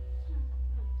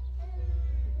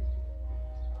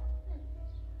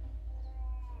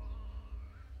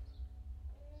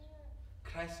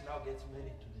 Christ now gets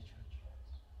married to the church.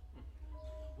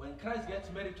 When Christ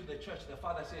gets married to the church, the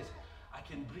Father says, I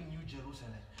can bring you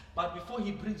Jerusalem. But before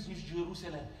he brings you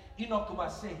Jerusalem, Enoch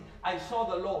must say, I saw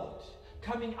the Lord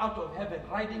coming out of heaven,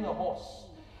 riding a horse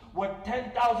with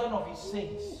 10,000 of his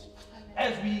saints.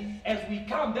 As we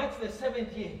come, that's the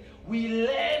 7th year, we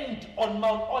land on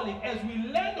Mount Olive. As we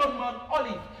land on Mount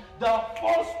Olive, the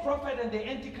false prophet and the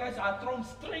Antichrist are thrown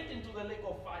straight into the lake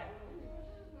of fire.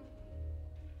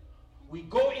 We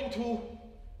go into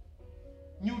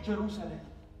New Jerusalem,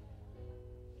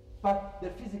 but the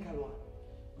physical one.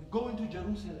 We go into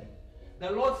Jerusalem. The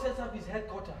Lord sets up his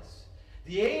headquarters.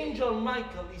 The angel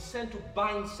Michael is sent to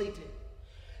bind Satan.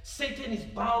 Satan is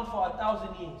bound for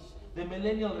 1,000 years. The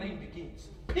millennial reign begins.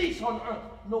 Peace on earth,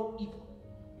 no evil.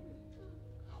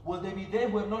 Will they be there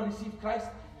who have not received Christ?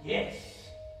 Yes.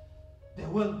 There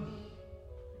will be.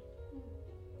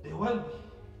 There will be.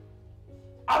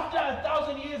 After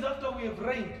 1,000 years after we have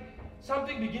reigned,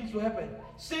 something begins to happen.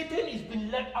 Satan is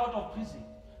being let out of prison.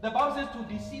 The Bible says to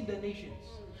deceive the nations.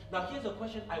 Now here's a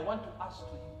question I want to ask to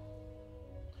you.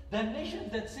 The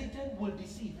nations that Satan will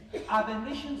deceive, are the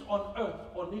nations on earth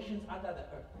or nations under the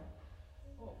earth?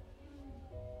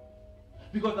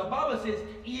 Because the Bible says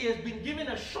he has been given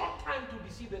a short time to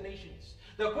deceive the nations.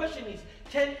 The question is,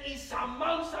 can he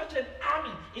surmount such an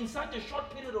army in such a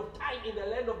short period of time in the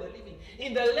land of the living?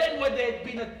 In the land where there had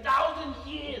been 1,000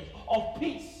 years of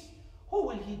peace, who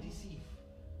will he deceive?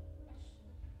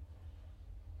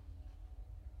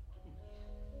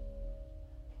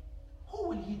 Who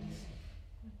will he deceive?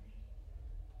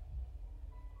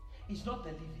 It's not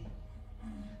the living.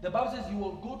 The Bible says you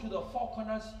will go to the four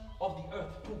corners of the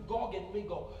earth, to Gog and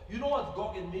Magog. You know what's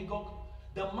Gog and Magog?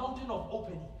 The mountain of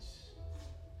openings.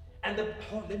 And let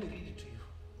me read it to you.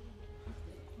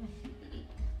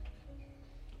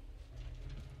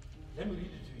 Let me read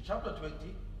it to you. Chapter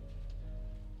 20.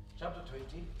 Chapter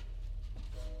 20.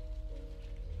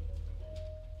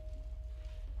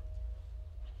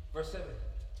 Verse 7.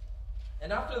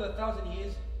 And after the 1,000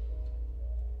 years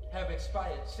have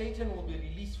expired, Satan will be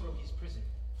released from his prison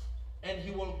and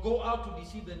he will go out to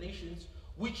deceive the nations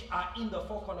which are in the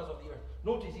four corners of the earth.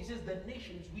 Notice, he says the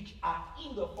nations which are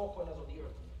in the four corners of the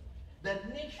earth. The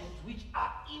nations which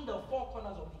are in the four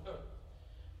corners of the earth.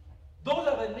 Those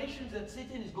are the nations that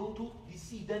Satan is going to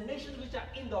deceive. The nations which are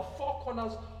in the four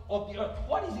corners of the earth.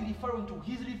 What is he referring to?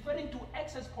 He's referring to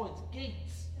access points,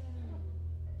 gates,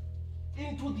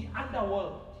 into the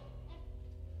underworld.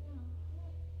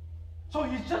 So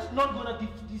he's just not going to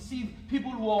deceive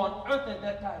people who are on earth at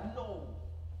that time. No.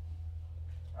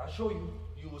 I'll show you.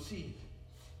 You will see it.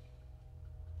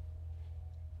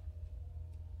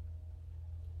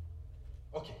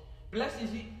 Okay. Blessed is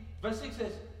he. Verse 6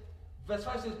 says, verse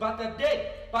 5 says, but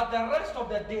the rest of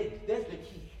the dead, there's the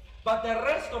key. But the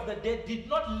rest of the dead did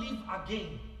not live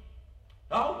again.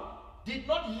 Now, did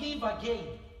not live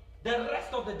again. The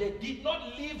rest of the dead did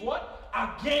not live what?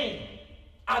 Again.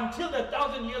 Until the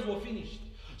 1,000 years were finished.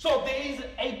 So there is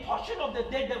a portion of the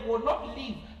dead that will not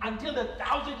live until the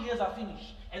 1,000 years are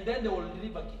finished. And then they will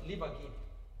live again.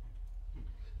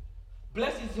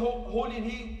 Blessed is holy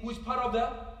he who is part of the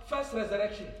first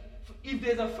resurrection. If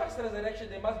there's a first resurrection,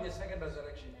 there must be a second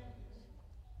resurrection.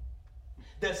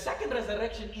 The second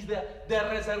resurrection is the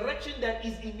resurrection that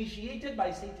is initiated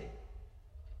by Satan.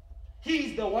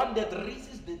 He is the one that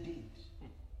raises the dead.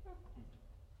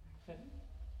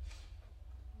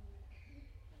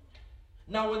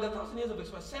 Now, when the 1,000 years of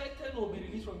expired, Satan will be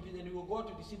released from prison and he will go out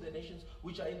to deceive the nations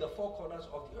which are in the four corners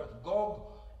of the earth, Gog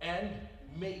and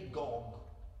Magog,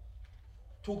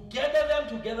 to gather them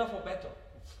together for battle,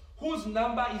 whose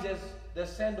number is as the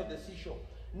sand of the seashore.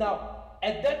 Now,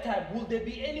 at that time, will there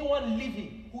be anyone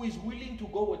living who is willing to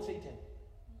go with Satan?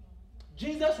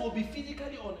 Jesus will be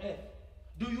physically on earth.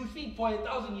 Do you think for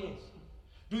 1,000 years?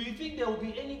 Do you think there will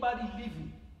be anybody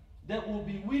living that will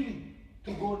be willing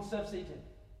to go and serve Satan?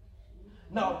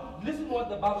 Now, listen to what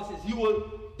the Bible says.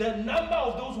 The number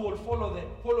of those who will follow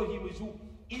him is who?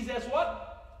 Is as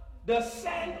what? The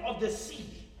sand of the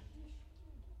sea.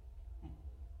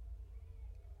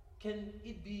 Can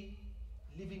it be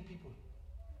living people?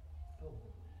 No.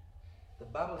 The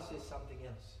Bible says something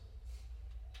else.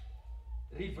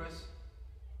 Read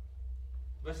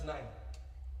verse 9.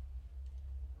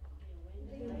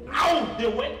 Ow! They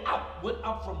went up. Went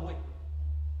up from where?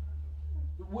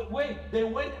 Wait, they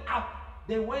went up.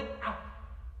 They went up.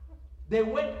 They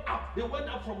went up. They went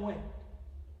up from where?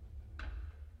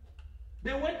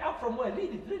 They went up from where?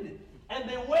 Read it. And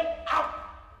they went up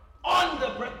on the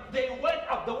breath. They went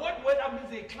up. The word went up means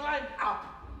they climbed up.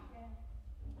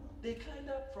 They climbed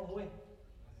up from where?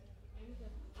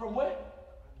 From where?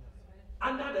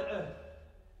 Under the earth.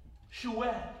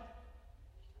 Sheol.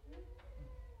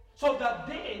 So that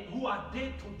they who are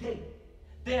dead today,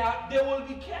 they will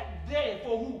be kept there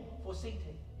for who? For Satan.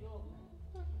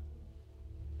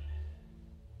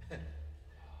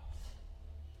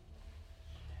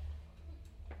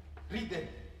 Read them.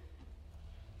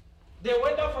 They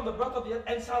went out from the breadth of the earth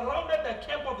and surrounded the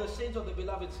camp of the saints of the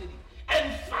beloved city.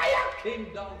 And fire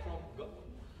came down from God.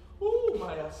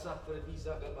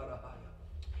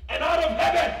 And out of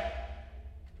heaven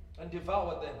and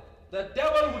devoured them. The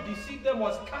devil who deceived them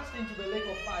was cast into the lake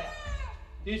of fire.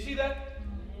 Do you see that?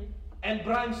 And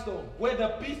brimstone, where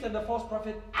the beast and the false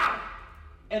prophet are.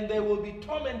 And they will be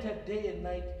tormented day and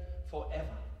night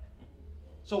forever.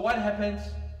 So what happens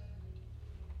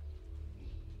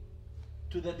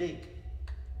to the dead?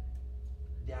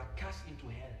 They are cast into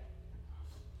hell.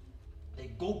 They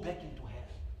go back into hell.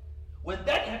 When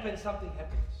that happens, something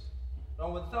happens.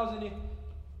 Now 1,000 years,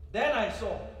 then I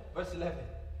saw, verse 11,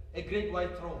 a great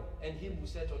white throne, and him who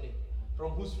sat on it,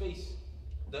 from whose face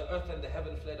the earth and the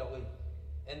heaven fled away.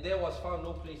 And there was found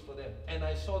no place for them. And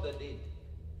I saw the dead,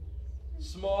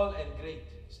 small and great,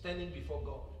 standing before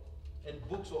God. And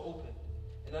books were opened.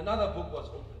 And another book was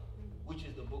opened, which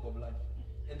is the book of life.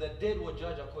 And the dead were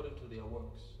judged according to their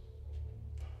works,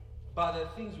 by the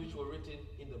things which were written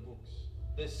in the books.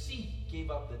 The sea gave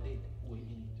up the dead who were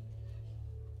in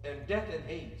it. And death and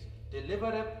Hades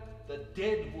delivered up the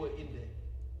dead who were in there.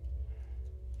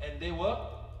 And they were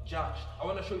judged. I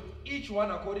want to show you each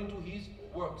one according to his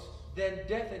works. Then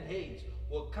death and Hades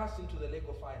were cast into the lake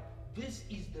of fire. This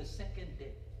is the second death.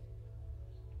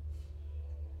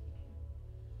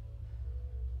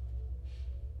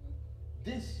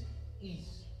 This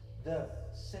is the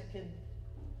second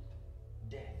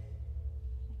death.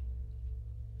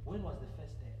 When was the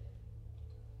first death?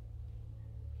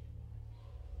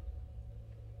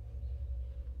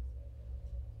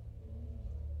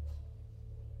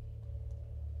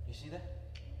 You see that?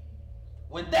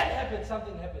 When that happens,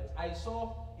 something happens. I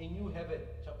saw a new heaven,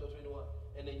 chapter 21,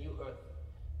 and a new earth.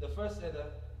 The first heaven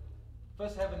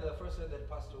and the first earth had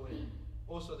passed away,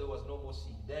 Also, there was no more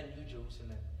sea. Then New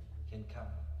Jerusalem can come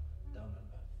down on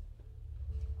earth.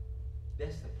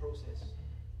 That's the process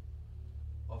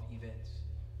of events.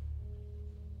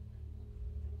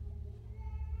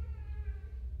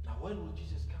 Now, when will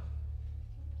Jesus come?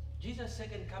 Jesus'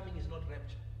 second coming is not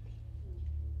rapture.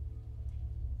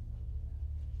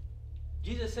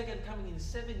 Jesus' second coming in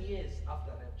 7 years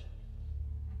after rapture.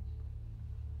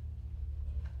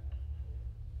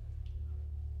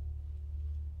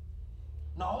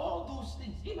 Now all those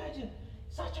things, imagine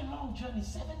such a long journey,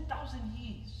 7,000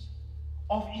 years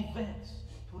of events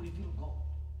to reveal God.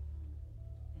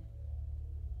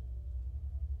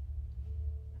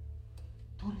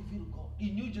 To reveal God.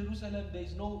 In New Jerusalem, there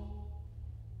is no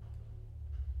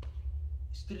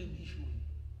stream issue.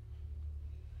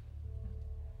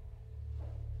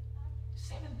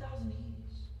 7,000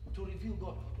 years to reveal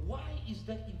God. Why is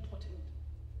that important?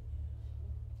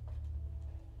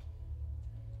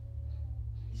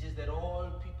 He says that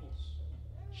all peoples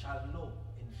shall know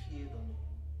and fear the Lord.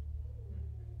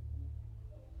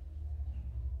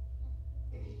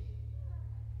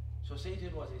 So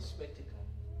Satan was a spectacle.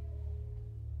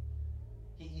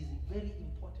 He is very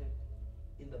important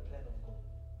in the plan of God.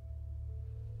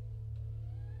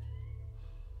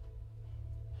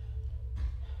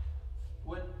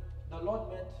 When the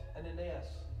Lord met Ananias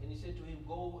and he said to him,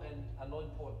 go and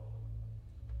anoint Paul.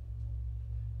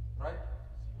 Right?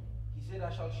 He said,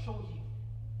 I shall show him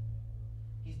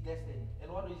his destiny.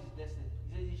 And what is his destiny?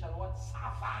 He says, he shall what?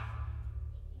 Suffer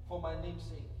for my name's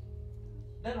sake.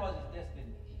 That was his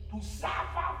destiny. To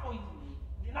suffer for his name.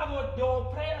 In other words, there were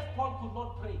prayers Paul could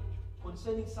not pray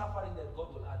concerning suffering that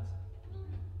God will answer.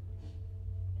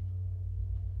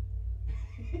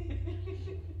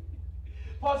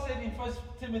 Paul said in 1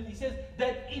 Timothy, he says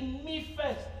that in me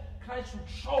first Christ should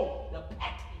show the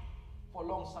pattern for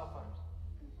long suffering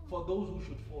for those who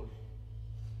should follow.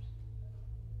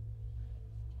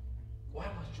 Why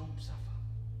must Job suffer?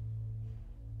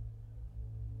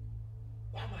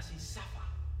 Why must he suffer?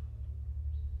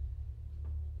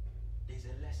 There's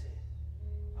a lesson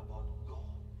about God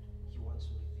he wants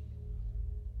to reveal.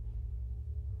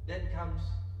 Then comes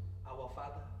our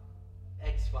father,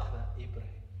 ex-father Abraham.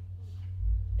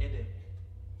 Adam.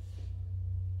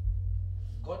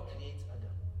 God creates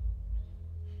Adam.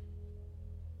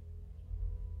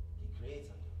 He creates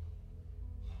Adam.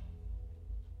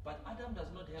 But Adam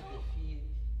does not have the fear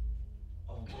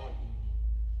of God in him.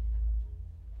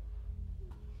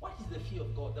 What is the fear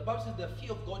of God? The Bible says the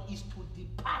fear of God is to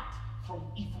depart from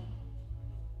evil.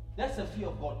 That's the fear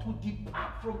of God. To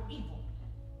depart from evil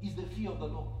is the fear of the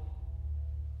Lord.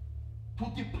 To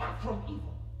depart from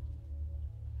evil.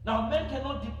 Now, man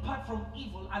cannot depart from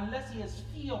evil unless he has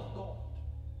fear of God.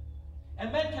 A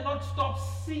man cannot stop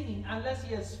sinning unless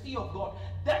he has fear of God.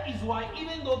 That is why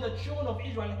even though the children of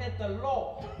Israel had the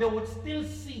law, they would still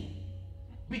sin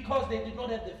because they did not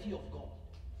have the fear of God.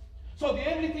 So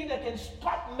the only thing that can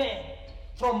stop man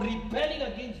from rebelling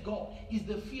against God is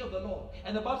the fear of the Lord.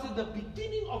 And the Bible says the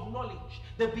beginning of knowledge,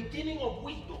 the beginning of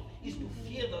wisdom is to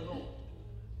fear the Lord.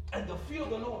 And the fear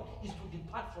of the Lord is to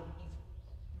depart from evil.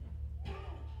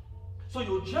 So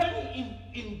your journey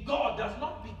in God does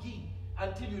not begin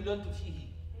until you learn to fear Him.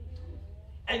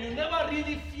 And you never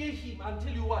really fear Him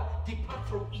until you what? Depart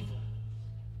from evil.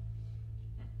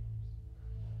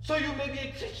 So you may be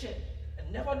a Christian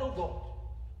and never know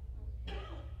God.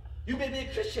 You may be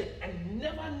a Christian and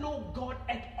never know God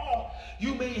at all.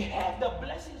 You may have the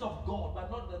blessings of God,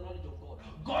 but not the knowledge of God.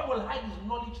 God will hide His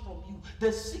knowledge from you.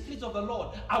 The secrets of the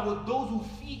Lord are with those who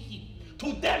fear Him.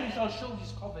 To them He shall show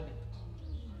His covenant.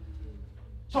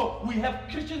 So we have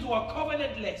Christians who are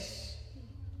covenantless.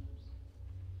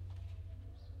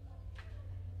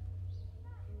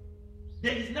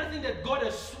 There is nothing that God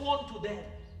has sworn to them.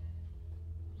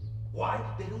 Why?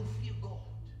 They don't fear God.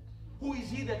 Who is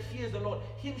he that fears the Lord?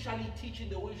 Him shall he teach in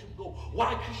the way he should go.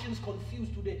 Why are Christians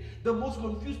confused today? The most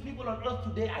confused people on earth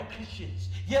today are Christians.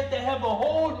 Yet they have a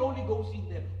whole Holy Ghost in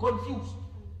them. Confused.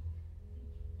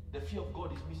 The fear of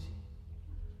God is missing.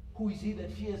 Who is he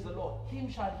that fears the Lord?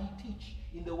 Him shall he teach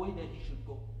in the way that he should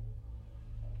go.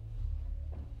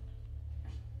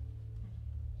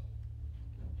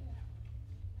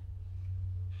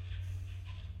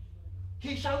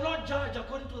 He shall not judge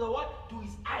according to the what? To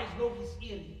his eyes, nor his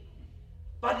ears.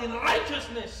 But in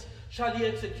righteousness shall he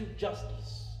execute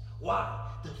justice.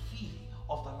 Why? The fear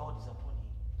of the Lord is upon him.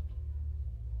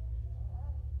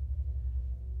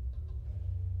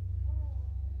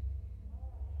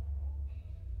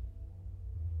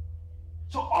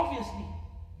 So obviously,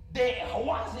 there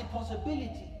was a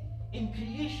possibility in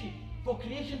creation, for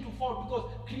creation to fall,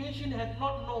 because creation had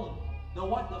not known the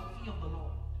fear of the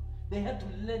Lord. They had to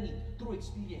learn it through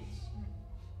experience.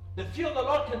 The fear of the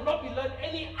Lord cannot be learned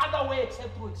any other way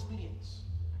except through experience.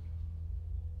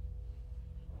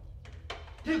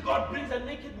 Till God brings a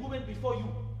naked woman before you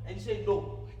and you say,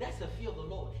 no, that's the fear of the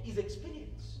Lord. It's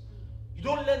experience. You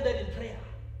don't learn that in prayer.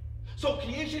 So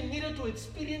creation needed to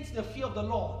experience the fear of the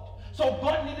Lord. So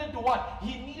God needed to what?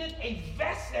 He needed a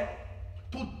vessel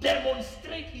to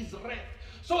demonstrate his wrath.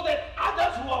 So that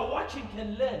others who are watching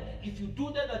can learn. If you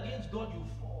do that against God, you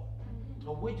fall.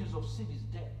 The wages of sin is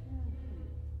death.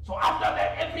 So after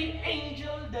that, every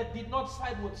angel that did not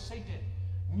side with Satan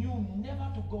knew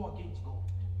never to go against God.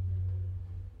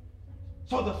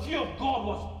 So the fear of God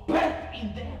was birthed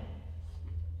in them.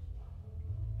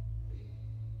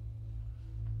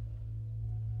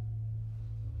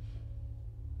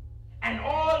 And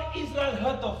all Israel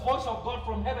heard the voice of God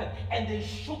from heaven, and they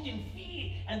shook in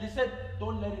fear, and they said,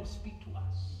 don't let him speak to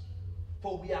us,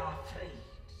 for we are afraid.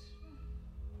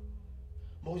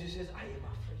 Moses says, I am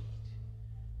afraid.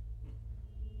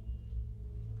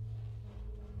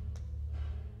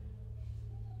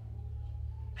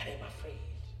 I am afraid.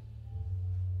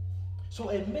 So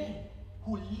a man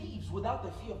who lives without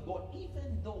the fear of God,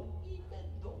 even though he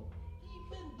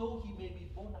may be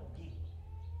born again.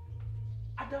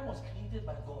 Adam was created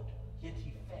by God, yet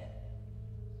he fell.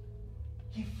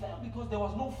 He fell because there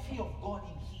was no fear of God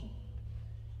in him.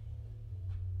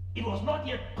 It was not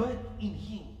yet birthed in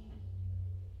him.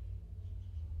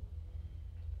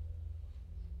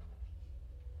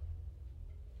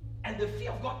 And the fear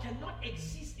of God cannot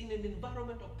exist in an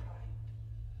environment of pride.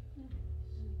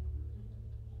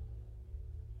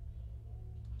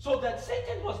 So that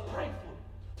Satan was prideful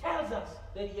tells us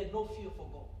that he had no fear for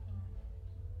God.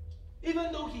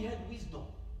 Even though he had wisdom.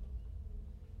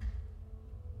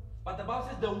 But the Bible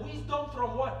says the wisdom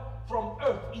from what? From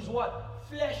earth is what?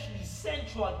 Fleshly,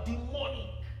 sensual, demonic.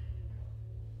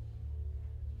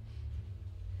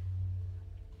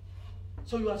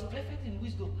 So you are perfect in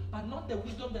wisdom, but not the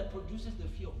wisdom that produces the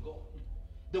fear of God.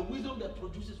 The wisdom that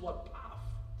produces what? Power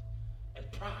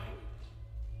and pride.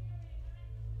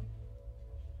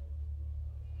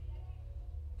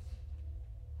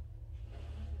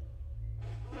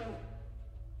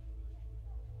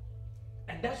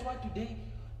 And that's why today,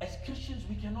 as Christians,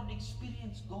 we cannot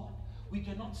experience God. We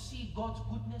cannot see God's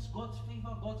goodness, God's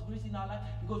favor, God's grace in our life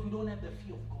because we don't have the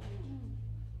fear of God.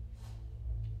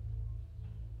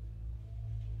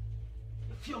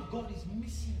 The fear of God is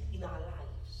missing in our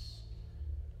lives.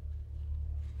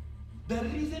 The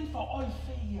reason for all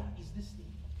failure is this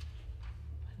thing.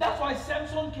 That's why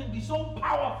Samson can be so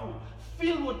powerful,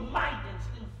 filled with might, and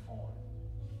still fall.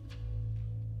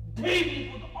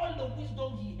 David, with all the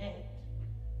wisdom he had,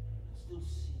 still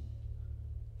sin.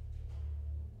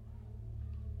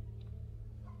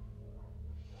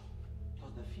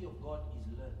 Because the fear of God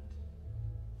is learned.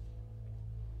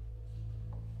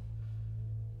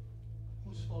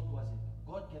 Whose fault was it?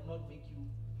 God cannot make you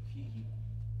fear him.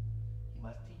 He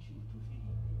must teach you to fear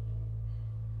him.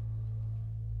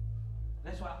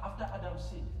 That's why after Adam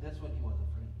sinned, that's when he was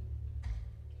afraid.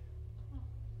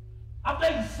 After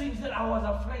he sinned, he said, I was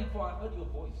afraid, for I heard your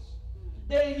voice.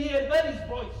 Then he had heard his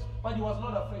voice, but he was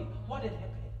not afraid. What had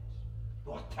happened? He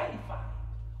was terrified.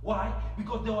 Why?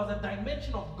 Because there was a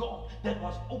dimension of God that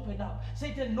was opened up.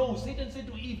 Satan knows. Satan said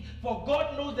to Eve, for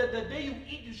God knows that the day you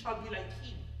eat, you shall be like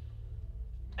him.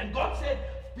 And God said,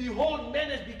 behold, man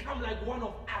has become like one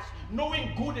of us,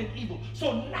 knowing good and evil.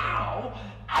 So now,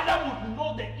 Adam would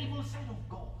know the evil side of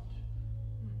God.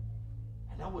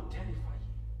 And that would terrify him.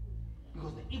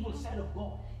 Because the evil side of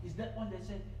God is that one that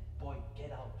said, boy,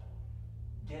 get out.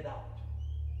 Get out.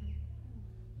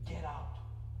 Get out.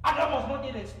 Adam was not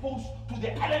yet exposed to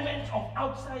the elements of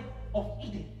outside of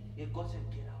Eden. Yet God said,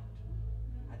 get out.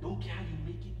 I don't care how you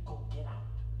make it, go get out.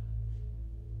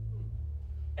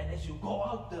 And as you go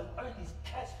out, the earth is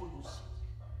cursed for your sins.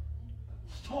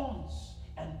 Thorns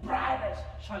and briars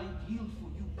shall it yield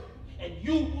for you. And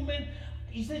you, woman,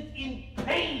 he said, in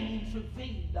pain, in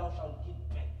travail, thou shalt give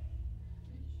birth.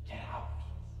 Get out.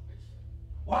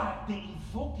 Why? They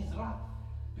invoked his wrath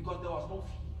because there was no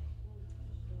fear.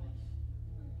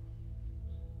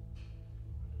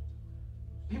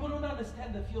 People don't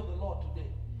understand the fear of the Lord today.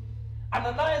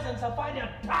 Ananias and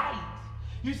Sapphira died.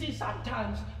 You see,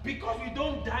 sometimes, because we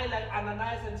don't die like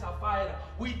Ananias and Sapphira,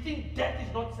 we think death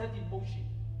is not set in motion.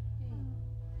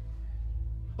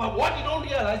 But what you don't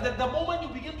realize is that the moment you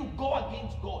begin to go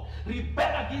against God,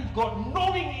 rebel against God,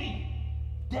 knowingly,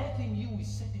 death in you is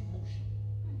set in motion.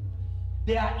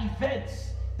 There are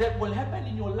events that will happen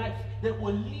in your life that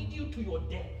will lead you to your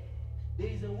death. There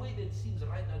is a way that seems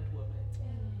right unto a man,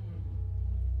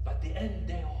 but the end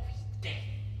thereof is death.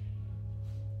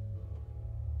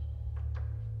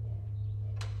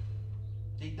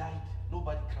 They died.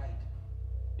 Nobody cried.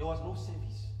 There was no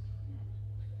service.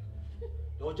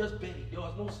 They were just buried. There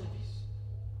was no service.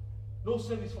 No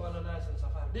service for Ananias and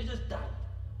Sapphira. They just died.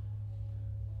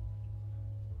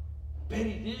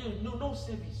 Buried. No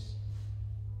service.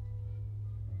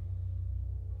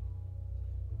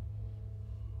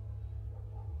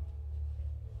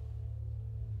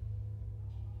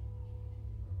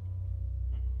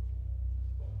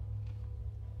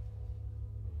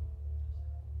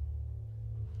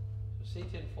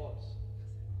 Satan falls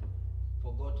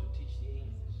for God to teach the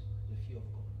angels the fear of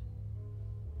God.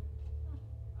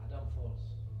 Adam falls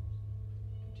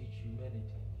to teach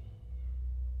humanity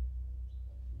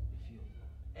the fear of God.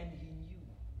 And he knew.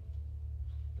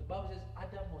 The Bible says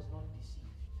Adam was not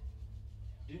deceived.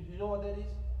 Do you know what that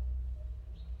is?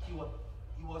 He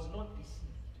was not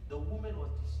deceived. The woman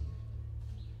was deceived.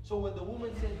 So when the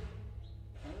woman said,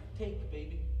 take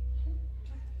baby,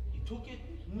 he took it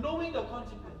knowing the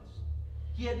consequence.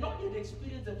 He had not yet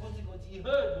experienced the consequence. He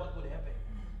heard what would happen.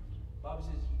 The Bible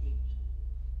says he ate.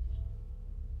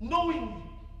 Knowingly,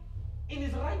 in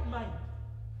his right mind.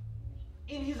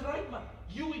 In his right mind.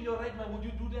 You in your right mind, would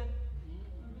you do that?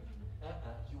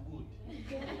 You would.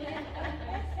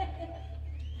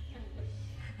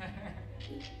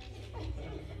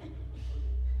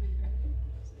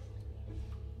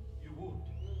 You would.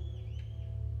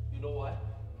 You know what?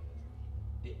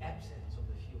 The absence of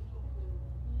the fear of God.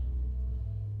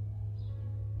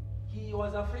 He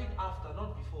was afraid after,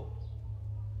 not before.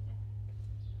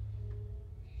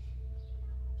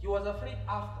 He was afraid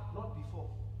after, not before.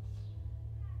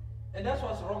 And that's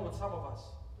what's wrong with some of us.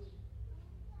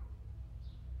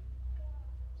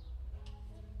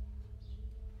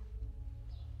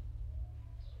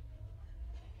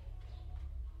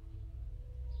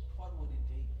 What would it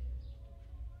take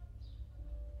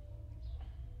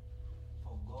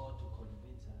for God to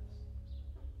convince us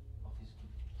of His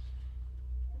goodness?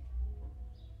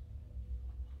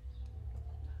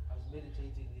 I was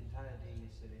meditating the entire day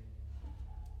yesterday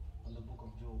on the book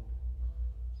of Job.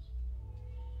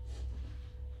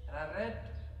 And I read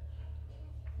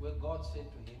where God said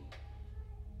to him,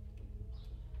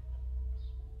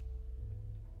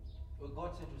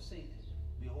 Satan,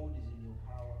 behold, is in your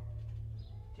power,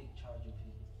 take charge of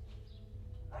him.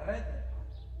 I read that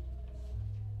part.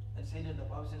 And Satan, the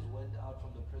Bible says, went out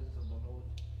from the presence of the Lord,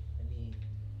 and he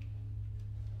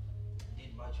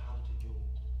did much harm to Job.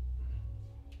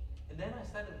 And then I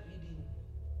started reading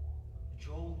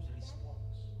Job's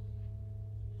response,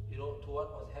 to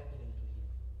what was happening to him.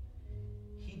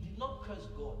 He did not curse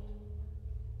God,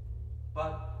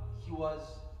 but he was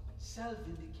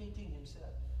self-vindicating himself.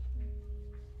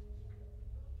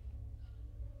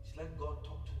 It's like, God,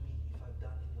 talk to me if I've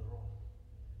done any wrong,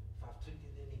 if I've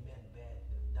treated any man bad,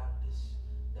 done this,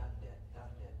 done that, done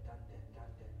that, done that,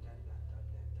 done that, done that, done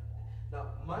that, done that.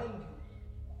 Now, mind you,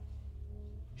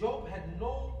 Job had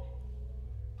no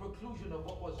preclusion of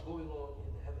what was going on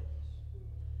in the heavens.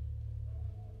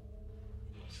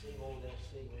 He was saying all that,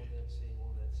 saying all that, saying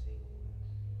all that, saying all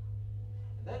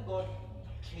that. And then God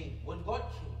came. When God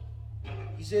came,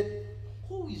 he said,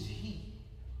 who is he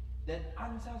that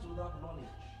answers without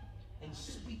knowledge and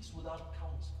speaks without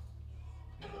counsel?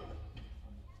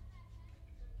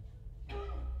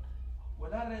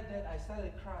 When I read that, I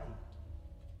started crying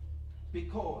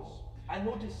because I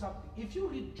noticed something. If you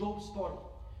read Job's story,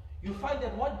 you find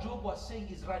that what Job was saying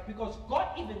is right, because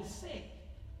God even said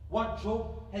what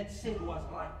Job had said was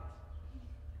right.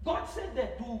 God said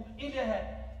that to Eliab,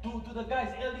 to the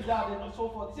guys, Eldad and so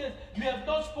forth. He says, you have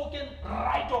not spoken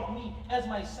right of me as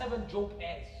my servant Job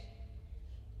has.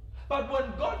 But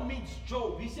when God meets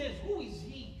Job, he says, who is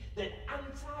he that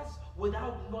answers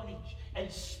without knowledge and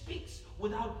speaks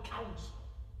without counsel?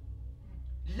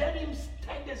 Let him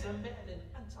stand as a man and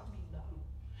answer me now.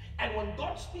 And when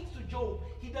God speaks to Job,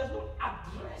 he does not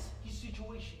address his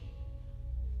situation.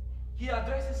 He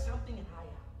addresses something higher.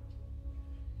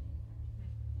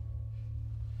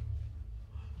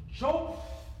 Job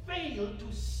failed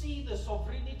to see the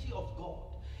sovereignty of God.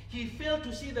 He failed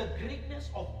to see the greatness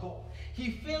of God.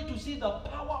 He failed to see the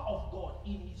power of God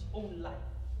in his own life.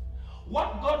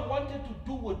 What God wanted to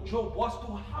do with Job was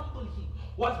to humble him,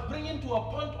 was bring him to a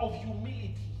point of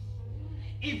humility.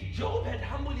 If Job had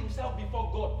humbled himself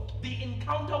before God, the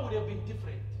encounter would have been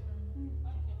different.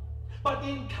 But the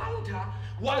encounter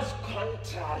was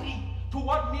contrary to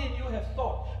what me and you have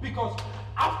thought. Because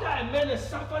after a man has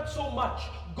suffered so much,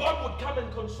 God would come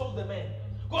and console the man.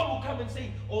 God would come and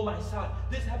say, oh my son,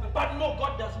 this happened. But no,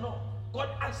 God does not. God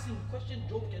asks him questions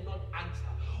Job cannot answer.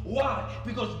 Why?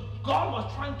 Because God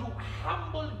was trying to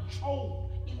humble Job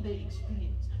in the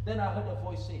experience. Then I heard a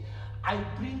voice say, I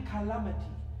bring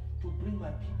calamity to bring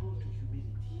my people to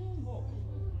humility.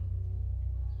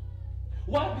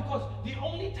 Why? Because the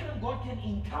only time God can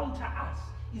encounter us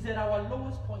is at our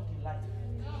lowest point in life.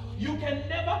 You can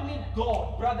never meet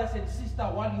God, brothers and sisters,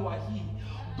 while you are here.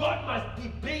 God must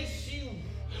debase you.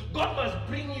 God must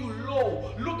bring you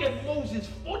low. Look at Moses,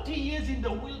 40 years in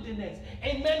the wilderness.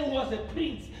 A man who was a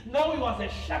prince, now he was a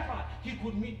shepherd. He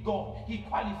could meet God. He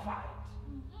qualified.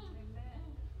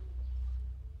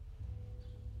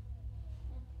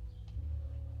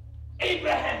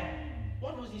 Abraham,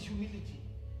 what was his humility?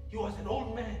 He was an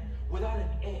old man without an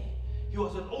heir. He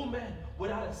was an old man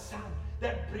without a son.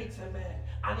 That breaks a man.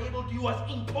 Unable to, he was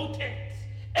impotent.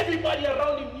 Everybody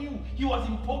around him knew he was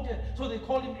impotent, so they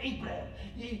called him Abraham.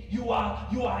 You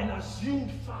are an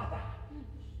assumed father.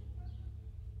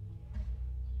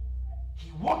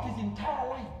 He walked his entire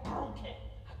life broken.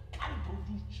 I can't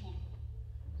produce children.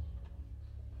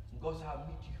 And God said, I'll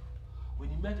meet you. When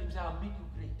he met him, he said, I'll make you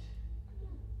great.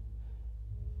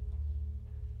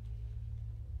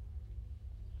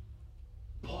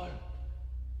 Paul,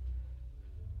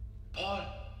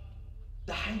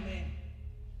 the high man,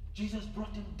 Jesus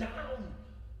brought him down.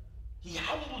 He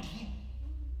humbled him.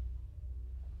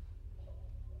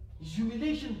 His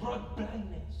humiliation brought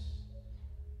blindness.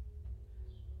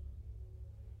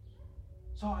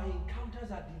 So our encounters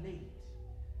are delayed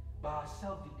by our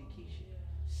self-vindication,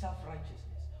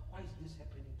 self-righteousness. Why is this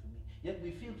happening to me? Yet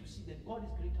we fail to see that God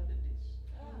is greater than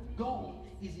this. God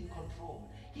is in control.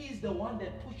 He is the one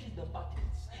that pushes the buttons.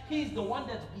 He is the one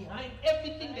that's behind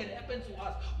everything that happens to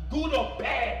us, good or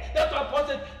bad. That's why Paul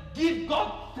said, give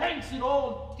God thanks in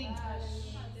all things.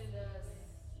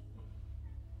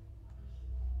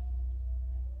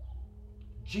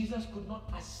 Jesus could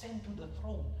not ascend to the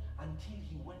throne until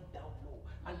he went down low.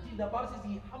 Until the Bible says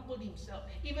he humbled himself,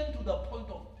 even to the point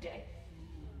of death.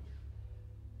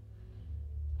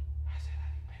 I said,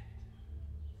 I repent.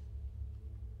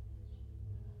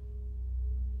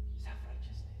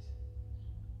 Self-righteousness.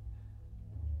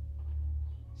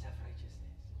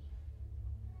 Self-righteousness.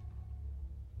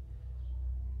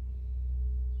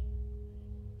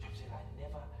 Job said, I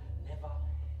never,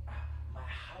 my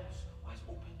house was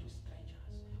open to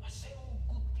strangers. I said all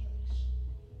good things.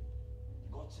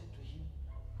 God said to him,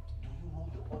 do you know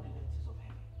the ordinances of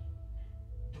heaven?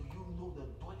 Do you know the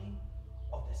dwelling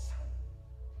of the sun,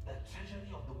 the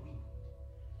treasury of the wind?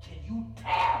 Can you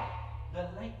tell the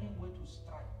lightning where to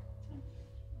strike?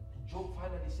 And Job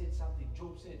finally said something.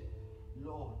 Job said,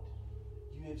 Lord,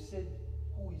 you have said,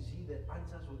 who is he that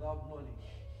answers without knowledge?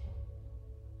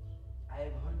 I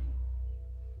have heard you.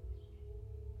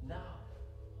 Now,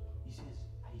 he says,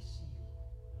 I see you.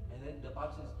 And then the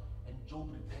Bible says, and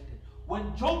Job repented.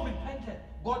 When Job repented,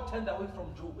 God turned away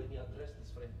from Job and he addressed his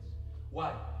friends.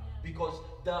 Why? Because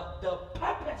the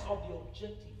purpose of the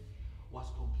objective was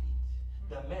complete.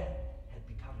 The man had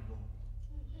become low.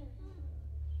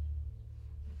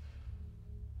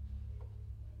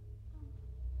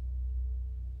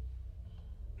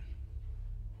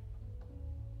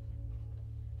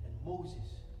 And Moses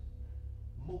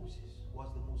was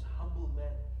the most humble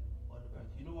man on earth.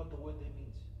 You know what the word there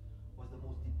means? Was the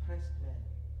most depressed man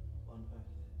on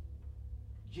earth.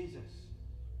 Jesus,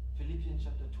 Philippians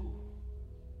chapter 2,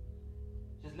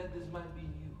 says, let this mind be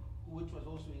in you, which was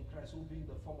also in Christ, who being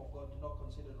the form of God, did not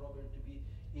consider robbery to be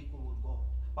equal with God,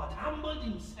 but humbled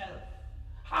himself.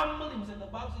 The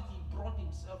Bible says he brought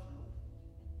himself low.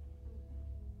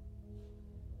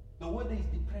 The word there is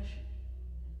depression.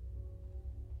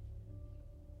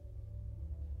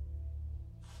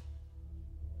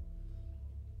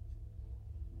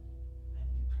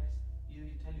 You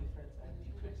tell your friends, I'm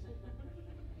depressed.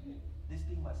 This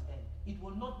thing must end. It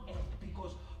will not end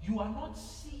because you are not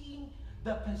seeing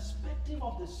the perspective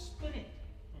of the Spirit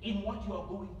in what you are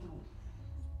going through.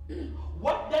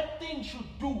 What that thing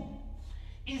should do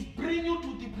is bring you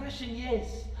to depression,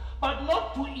 yes, but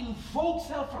not to invoke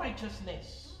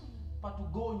self-righteousness, but to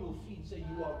go on your feet and say,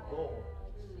 you are God.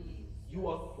 You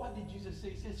are, what did Jesus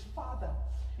say? He says, Father.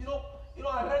 You know,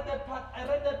 I read that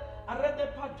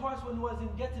part twice when he was in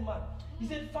Gethsemane. He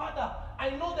said, Father, I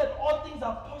know that all things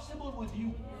are possible with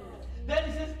you. Then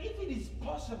he says, if it is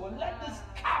possible, let this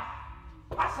cup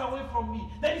pass away from me.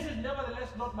 Then he says, nevertheless,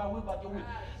 not my way, but your will.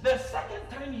 The second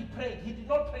time he prayed, he did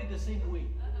not pray the same way.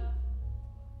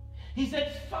 He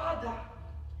said, Father,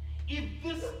 if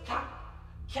this cup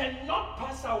cannot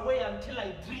pass away until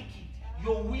I drink it,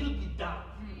 your will be done.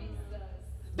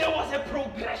 There was a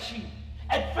progression.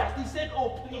 At first he said,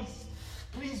 oh,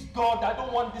 please God, I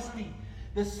don't want this thing.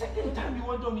 The second time he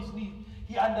went on his knees,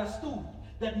 he understood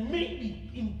that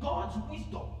maybe in God's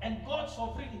wisdom and God's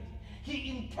sovereignty, He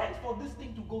intends for this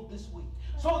thing to go this way,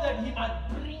 so that he might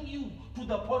bring you to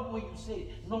the point where you say,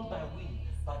 not my will,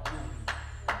 but your will.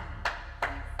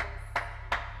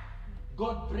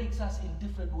 God breaks us in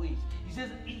different ways. He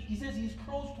says he's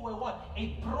close to a what?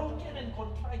 A broken and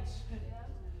contrite spirit.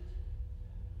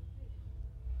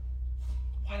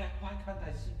 Why can't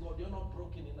I see God? You're not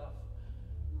broken enough.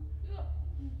 Yeah.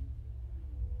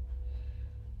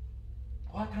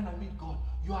 Why can't I meet God?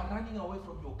 You are running away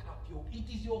from your cup. It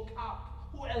is your cup.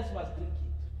 Who else must drink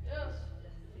it? Yes.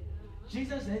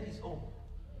 Jesus had his own.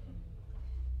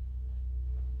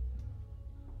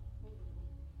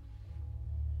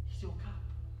 It's your cup.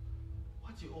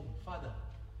 What's your own? Father,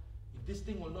 if this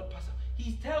thing will not pass away,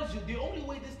 he tells you the only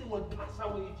way this thing will pass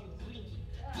away is if you drink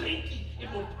it. Drink it,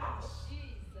 it will pass.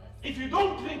 If you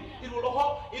don't drink, it will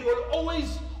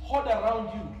always hover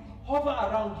around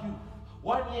you.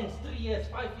 1 year, 3 years,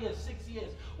 5 years, 6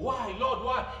 years. Why, Lord,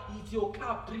 why? It's your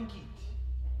cup, drink it.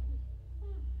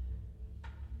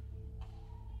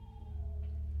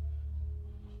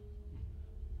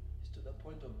 It's to the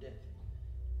point of death.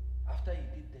 After he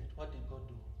did that, what did God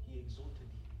do? He exalted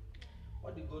him.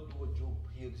 What did God do with Job?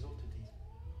 He exalted him.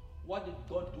 What did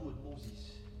God do with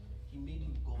Moses? He made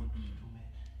him God to men.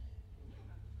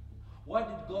 What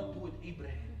did God do with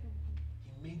Abraham?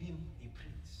 He made him a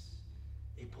prince,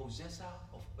 a possessor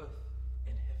of earth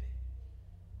and heaven.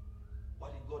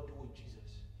 What did God do with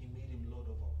Jesus? He made him Lord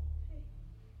of all.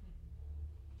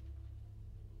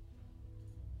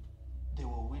 They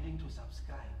were willing to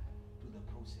subscribe to the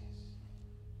process.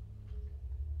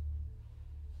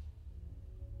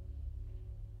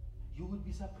 You would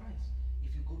be surprised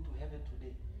if you go to heaven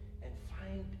today and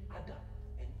find Adam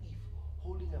and Eve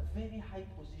holding a very high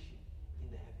position in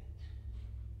the heavens.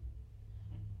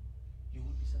 You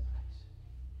would be surprised.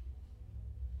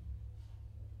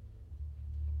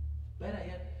 Better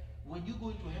yet, when you go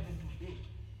into heaven today,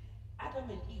 Adam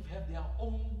and Eve have their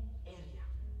own area,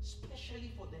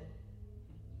 specially for them.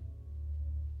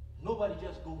 Nobody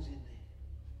just goes in there.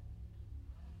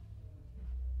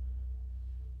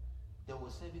 They were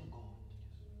serving God.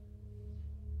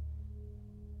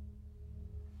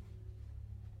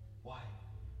 Why?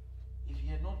 If he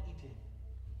had not eaten,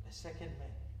 the second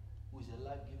man, who is a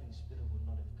life-giving spirit, would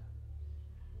not have come.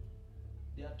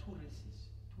 There are two races,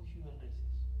 two human races.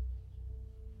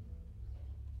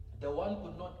 The one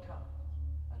could not come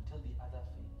until the other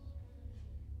fails.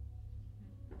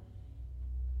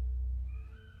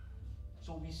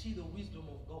 So we see the wisdom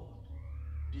of God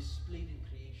displayed in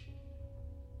creation,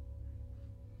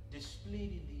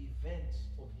 displayed in the events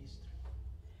of history.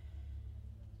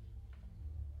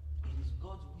 It is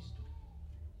God's wisdom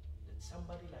that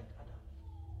somebody like Adam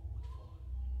would fall.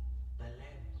 The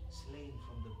lamb slain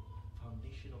from the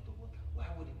foundation of the world. Why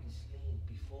would it be slain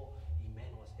before a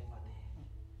man was ever there?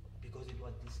 Because it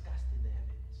was discussed in the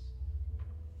heavens.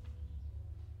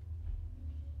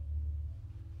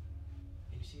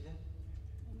 Can you see that?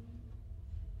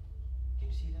 Can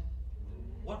you see that?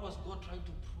 What was God trying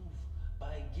to prove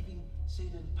by giving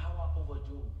Satan power over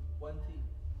Job? One thing,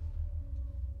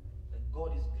 that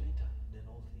God is greater than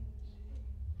all things.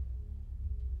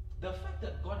 The fact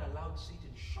that God allowed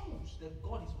Satan shows that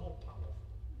God is more powerful,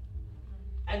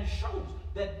 and shows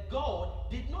that God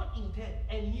did not intend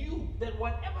and knew that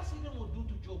whatever Satan would do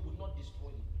to Job would not destroy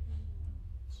him.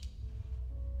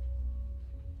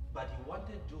 But he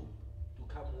wanted Job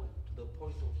to come to the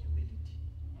point of humility.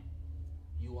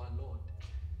 You are Lord.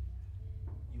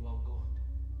 You are God.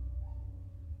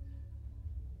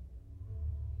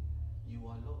 You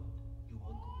are Lord. You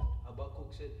are God.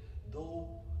 Habakkuk said,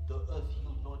 though the earth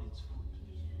yield not its fruit,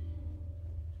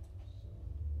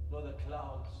 nor the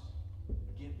clouds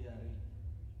give their rain,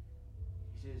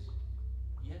 he says,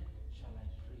 yet shall I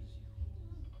praise you.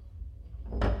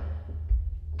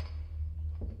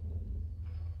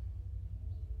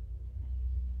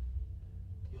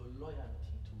 Your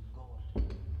loyalty to God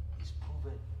is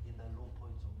proven in the low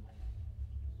points of life.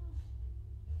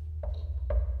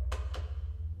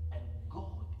 And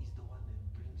God is the one that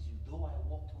brings you. Though I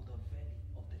walk through the valley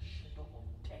of the shadow of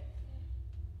death,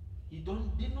 he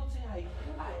did not say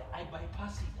I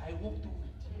bypass it, I walk through it.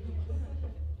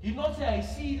 He did not say I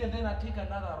see it and then I take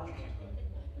another road.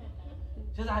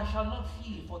 He says, I shall not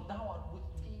fear, for thou art with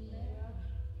me.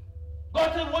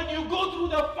 God said, when you go through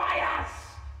the fires,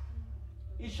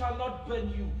 it shall not burn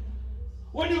you.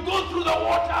 When you go through the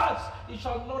waters, it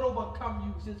shall not overcome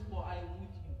you. He says, for I am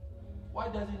with you. Why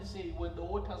doesn't it say, when the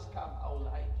waters come, I will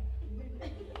hide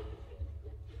you?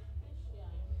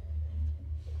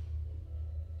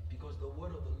 Because the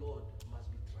word of the Lord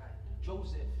must be tried.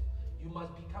 Joseph, you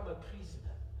must become a prisoner.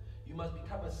 You must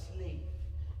become a slave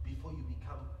before you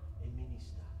become a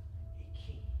minister, a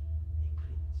king, a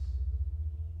prince.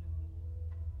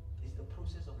 It's the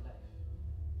process of life.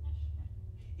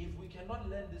 If we cannot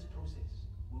learn this process,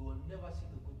 we will never see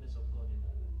the goodness of God in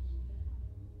our lives.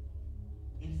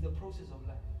 It is the process of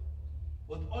life.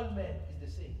 With all men is the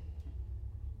same.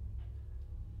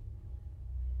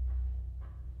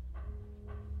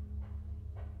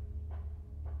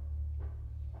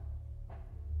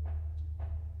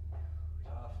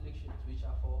 Our afflictions, which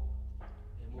are for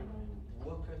a moment,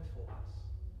 worketh for us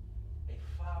a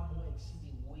far more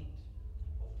exceeding weight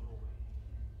of glory.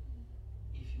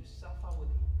 If you suffer with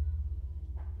him,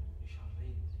 you shall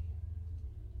reign with him.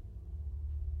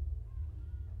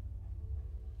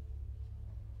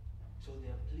 So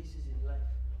there are places in life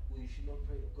where you should not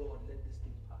pray, God, let this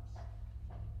thing pass.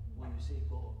 When you say,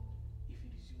 God, if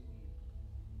it is your will,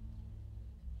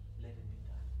 let it be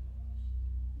done.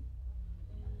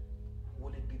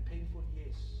 Will it be painful?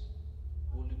 Yes.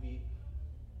 Will it be?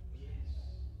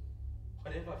 Yes.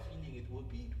 Whatever feeling it will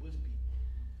be, it will be.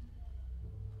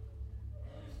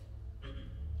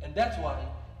 And that's why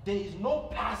there is no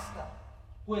pastor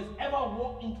who has ever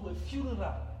walked into a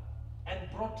funeral and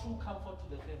brought true comfort to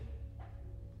the family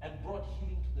and brought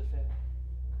healing to the family.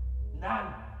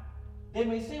 None. They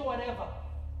may say whatever.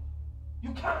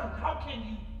 You can't. How can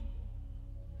you?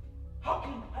 How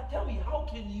can, tell me, how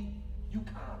can you? You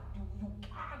can't. You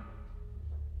can't.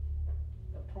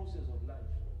 The process of life.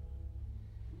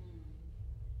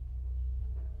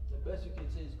 The best you can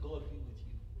say is God be with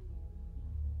you.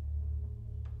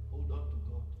 Hold on to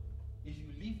God. If you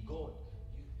leave God,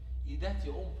 that's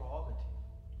your own prerogative.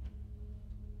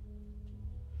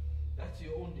 That's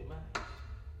your own demise.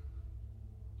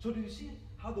 So do you see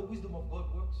how the wisdom of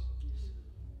God works?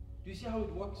 Do you see how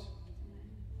it works?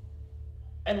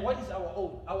 And what is our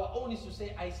own? Our own is to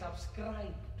say, I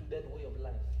subscribe to that way of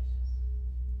life.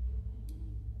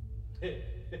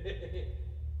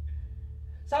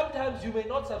 Sometimes you may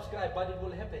not subscribe, but it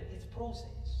will happen. It's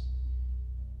process.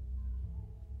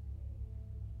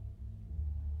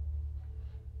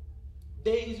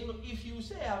 There is, if you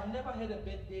say, I've never had a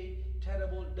bad day,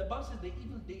 terrible, the Bible says the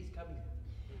evil day is coming.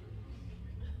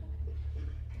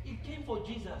 It came for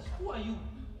Jesus. Who are you?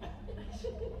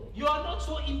 You are not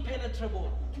so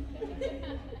impenetrable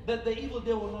that the evil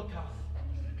day will not come.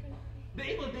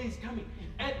 The evil day is coming.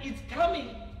 And it's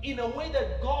coming in a way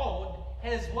that God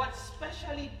has what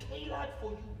specially tailored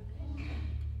for you.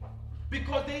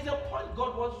 Because there is a point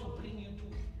God wants to bring you to.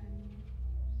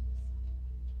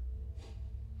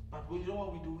 But you know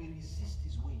what we do? We resist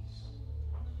his ways.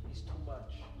 It's too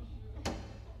much.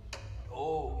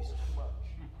 Oh, it's too much.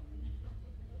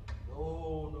 No.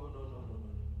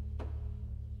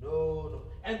 No.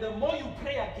 And the more you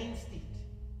pray against it,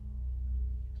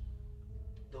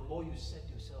 the more you set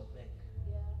yourself back.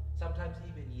 Yeah. Sometimes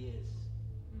even years.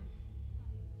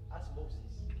 Ask Moses.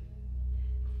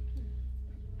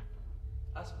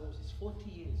 Ask Moses, 40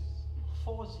 years.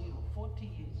 40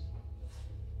 years.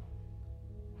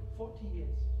 40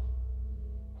 years.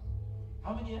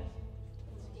 How many years?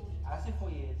 I say 4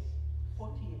 years.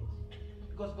 40 years.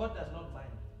 Because God does not mind.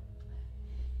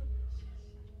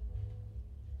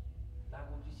 Now,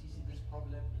 would you see this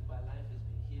problem in my life has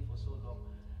been here for so long?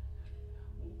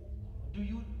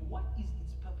 What is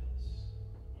its purpose?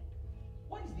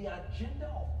 What is the agenda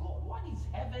of God? What is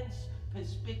heaven's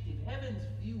perspective, heaven's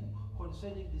view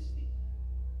concerning this thing?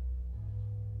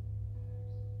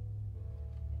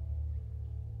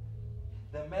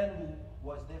 The man who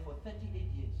was there for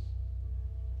 38 years,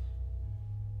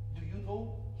 do you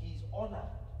know he is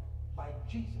honored by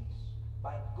Jesus,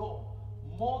 by God,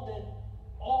 more than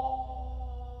all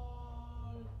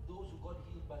those who got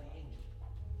healed by the angel?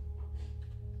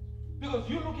 Because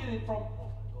you look at it from, oh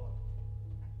my God,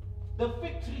 the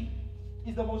fig tree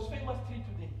is the most famous tree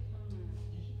today.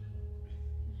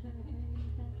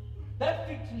 That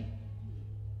fig tree,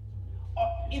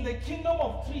 in the kingdom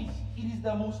of trees, it is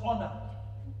the most honored.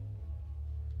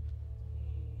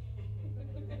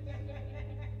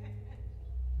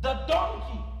 The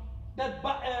donkey that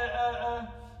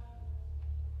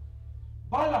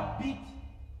Balaam beat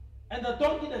and the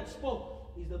donkey that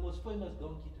spoke is the most famous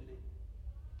donkey today.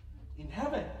 In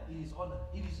heaven, it is honored.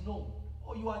 It is known.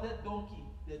 Oh, you are that donkey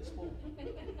that spoke.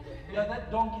 You are that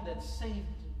donkey that saved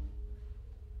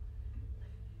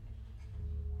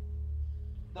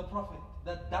the prophet,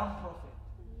 that dumb prophet.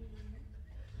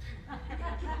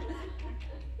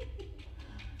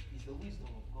 It's the wisdom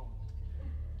of God.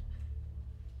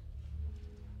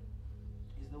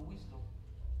 It's the wisdom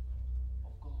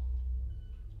of God.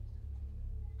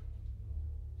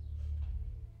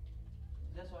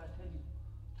 That's why I tell you,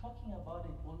 talking about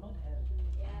it will not help.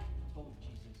 Yeah. Oh,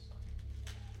 Jesus.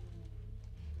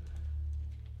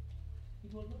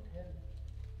 it will not help.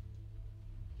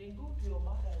 You can go to your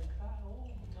mother and cry, oh,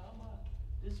 mama,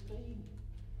 this pain.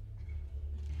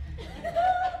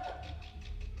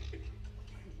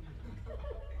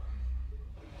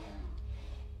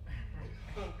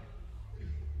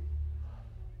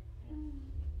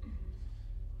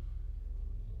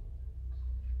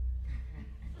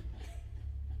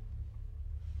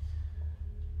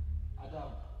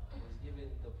 Adam was given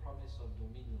the promise of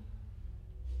dominion,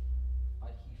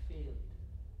 but he failed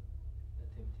the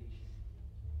temptation.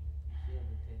 He failed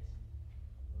the test.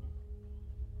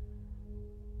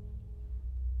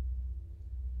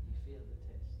 He failed the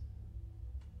test.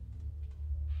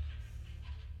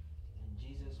 And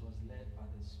Jesus was led by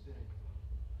the Spirit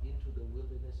into the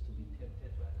wilderness to be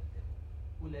tempted by the devil.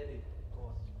 Who led him?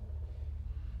 God.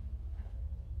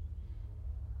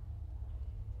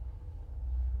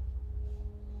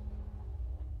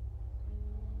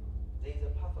 There is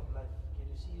a path of life. Can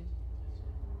you see it?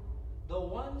 The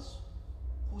ones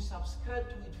who subscribe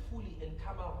to it fully and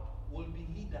come out will be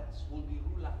leaders, will be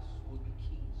rulers, will be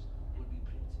kings, will be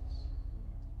princes.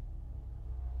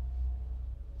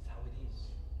 That's how it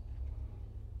is.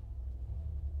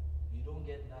 You don't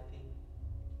get nothing,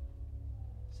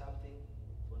 something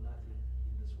for nothing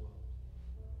in this world,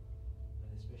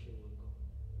 and especially with God.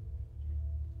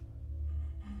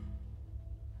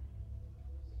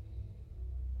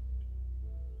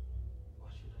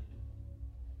 What should I do?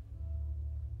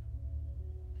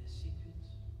 The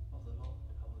secrets of the Lord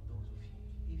are with those who fear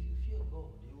Him. If you fear God,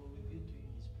 He will reveal to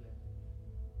you His plan.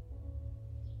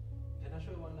 Can I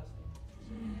show you one last thing?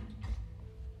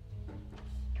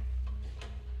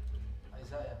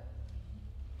 Isaiah.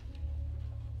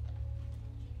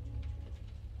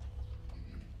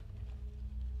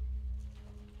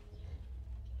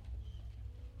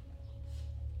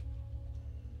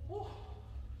 Oh,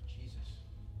 Jesus.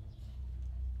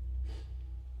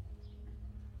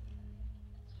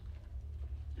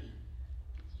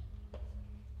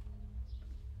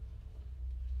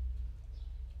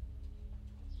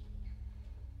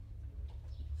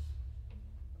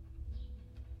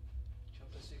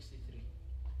 Chapter 63.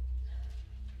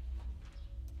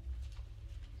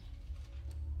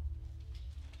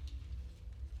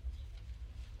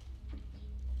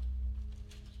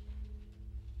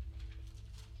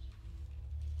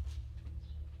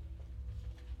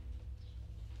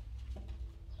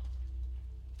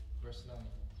 Verse 9.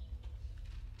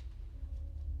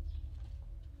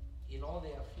 In all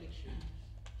their affliction,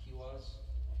 he was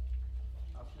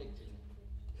afflicted.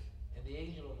 And the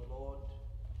angel of the Lord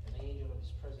and the angel of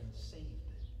his presence saved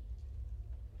them.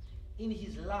 In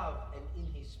his love and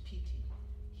in his pity,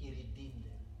 he redeemed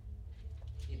them.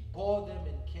 He bore them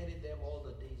and carried them all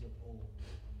the days of old.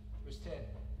 Verse 10.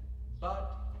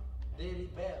 But they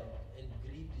rebelled and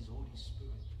grieved his Holy Spirit.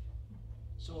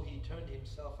 So he turned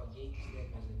himself against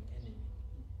them as an enemy,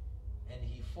 and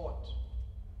he fought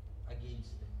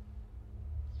against them.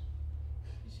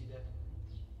 You see that?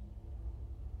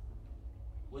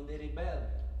 When they rebelled,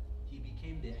 he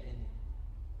became their enemy.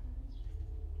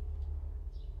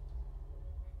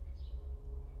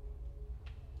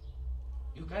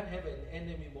 You can't have an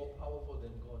enemy more powerful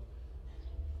than God.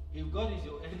 If God is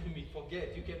your enemy,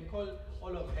 forget. You can call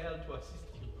all of hell to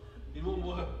assist you. It won't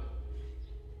work.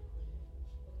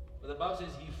 But the Bible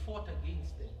says he fought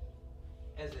against them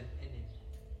as an enemy.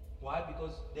 Why?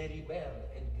 Because they rebelled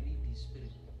and grieved his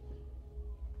spirit.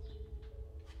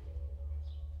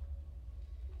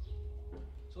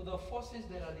 So the forces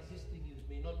that are resisting you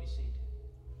may not be Satan.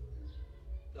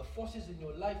 The forces in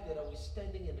your life that are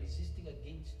withstanding and resisting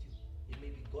against you, it may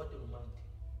be God Almighty.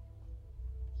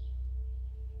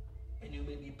 And you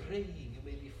may be praying, you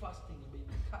may be fasting, you may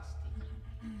be casting.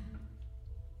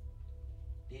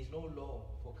 There is no law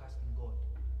for casting God.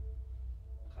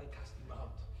 Can't cast him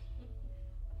out.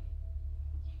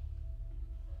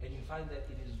 And you find that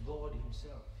it is God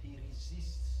himself. He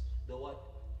resists the what?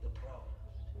 The proud.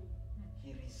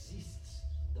 He resists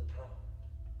the proud.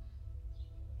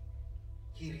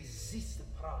 He resists the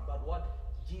proud, but what?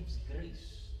 Gives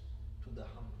grace to the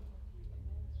humble.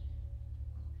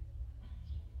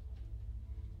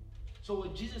 So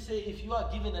when Jesus says, if you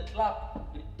are given a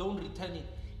clap, don't return it,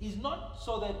 it's not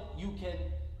so that you can,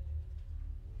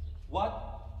 what?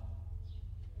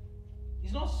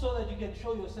 It's not so that you can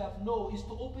show yourself. No, it's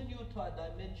to open you to a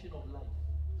dimension of life.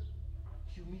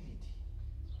 Humility.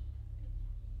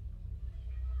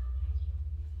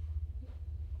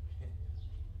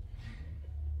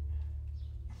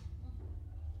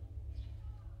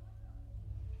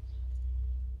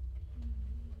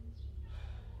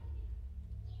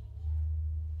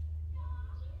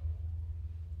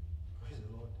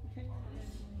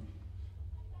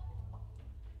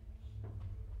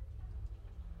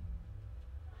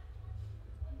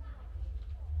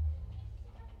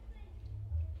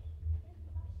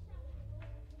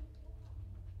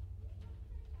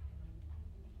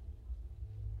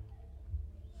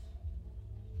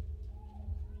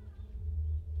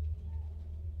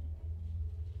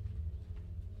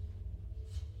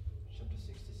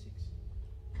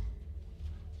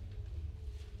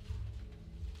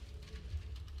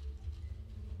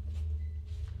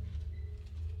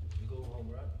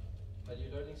 home, right? Are you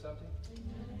learning something?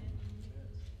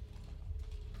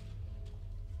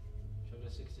 Chapter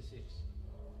 66.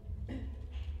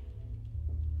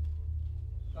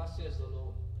 Thus says the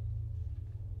Lord,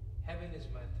 heaven is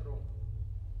my throne,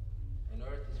 and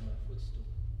earth is my footstool.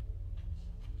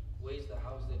 Where is the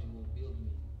house that you will build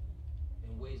me?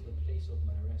 And where is the place of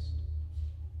my rest?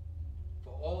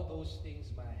 For all those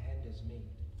things my hand has made,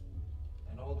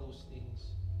 and all those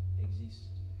things exist,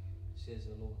 says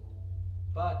the Lord.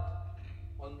 But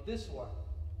on this one,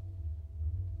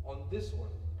 on this one,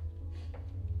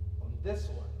 on this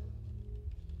one,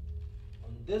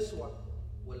 on this one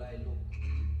will I look.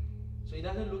 So he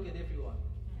doesn't look at everyone.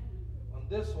 On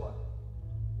this one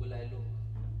will I look.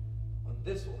 On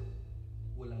this one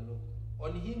will I look.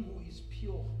 On him who is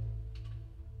pure,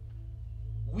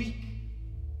 weak,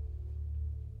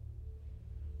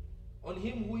 on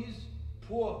him who is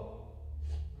poor,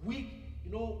 weak.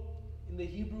 You know, in the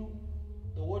Hebrew,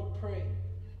 the word pray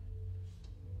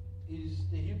is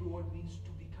the Hebrew word means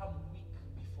to become weak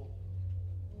before,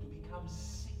 to become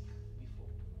sick before.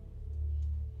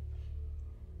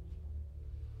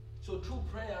 So true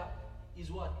prayer is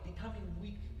what? Becoming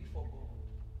weak before God.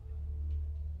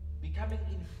 Becoming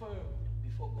infirm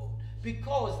before God.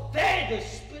 Because there the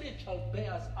Spirit shall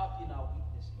bear us up in our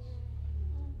weaknesses.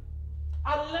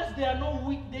 Unless there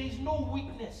is no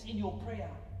weakness in your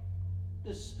prayer,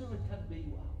 the Spirit can bear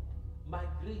you out. My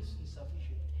grace is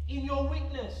sufficient. In your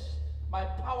weakness, my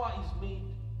power is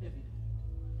made evident.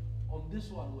 On this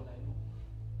one will I look.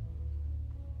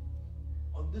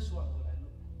 On this one will I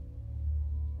look.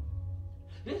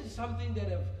 This is something that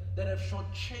have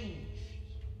shortchanged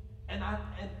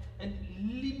and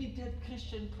limited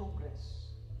Christian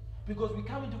progress. Because we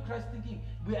come into Christ thinking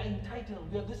we are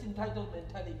entitled. We have this entitled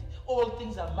mentality. All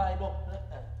things are mine. No.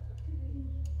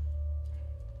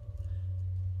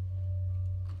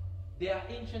 There are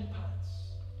ancient paths.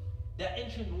 There are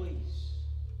ancient ways.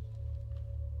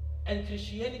 And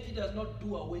Christianity does not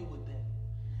do away with them.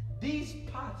 These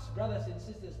paths, brothers and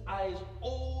sisters, are as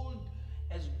old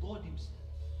as God himself.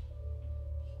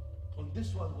 On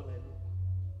this one will I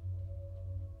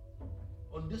look.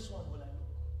 On this one will I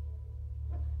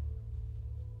look.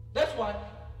 That's why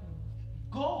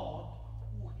God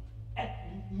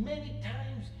at many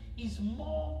times is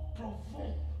more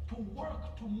provoked to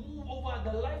work, to move over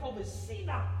the life of a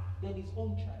sinner than his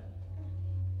own child.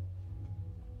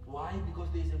 Why? Because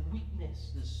there's a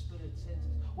weakness the Spirit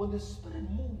senses. When the Spirit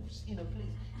moves in a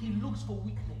place, he looks for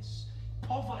weakness,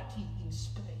 poverty in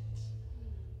spirit.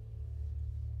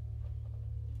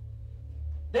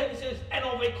 Then he says, and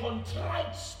of a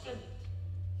contrite spirit.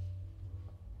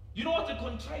 You know what a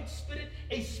contrite spirit?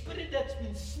 A spirit that's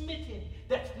been smitten,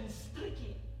 that's been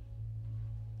stricken.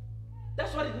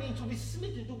 That's what it means to be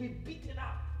smitten, to be beaten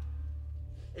up.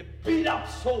 A beat up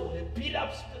soul, a beat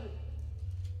up spirit.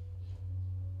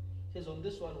 He says, on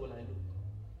this one will I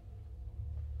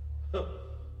look.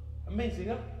 Amazing,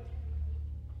 huh?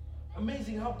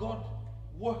 Amazing how God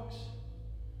works.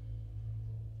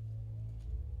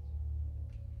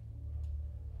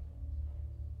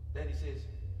 Then he says,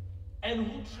 and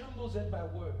who trembles at my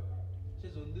word? He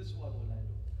says, on this one will I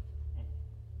look.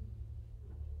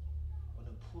 On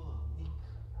a poor, weak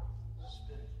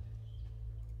spirit.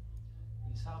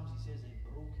 In Psalms he says,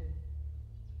 a broken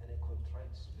and a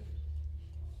contrite spirit.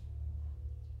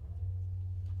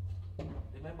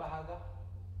 Remember Hagar?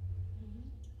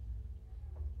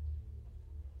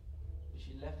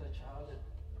 She left her child and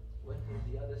went from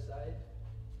the other side.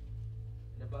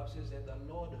 And the Bible says that the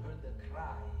Lord heard the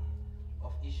cry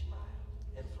of Ishmael,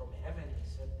 and from heaven he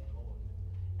sent the Lord.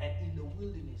 And in the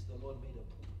wilderness the Lord made a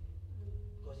pool,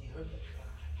 because he heard the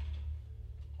cry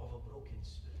of a broken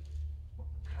spirit, the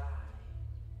cry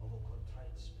of a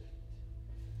contrite spirit.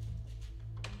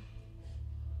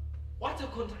 What's a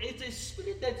contrite? It's a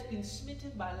spirit that's been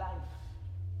smitten by life.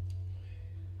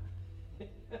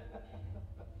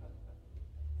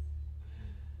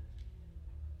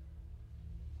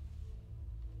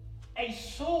 A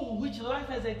soul which life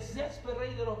has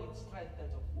exasperated of its strength,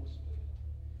 that's a poor spirit.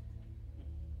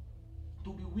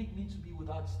 To be weak means to be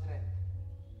without strength.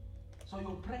 So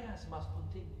your prayers must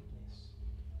contain weakness.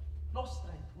 Not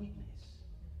strength, weakness.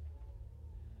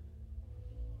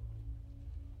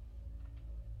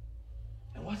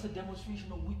 And what's the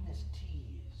demonstration of weakness?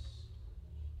 Tears.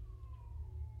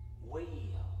 Wail,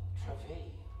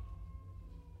 travail.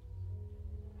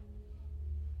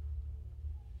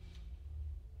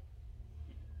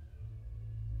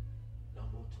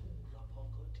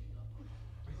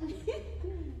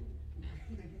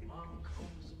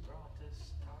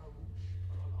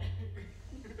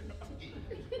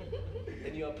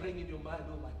 And you are praying in your mind,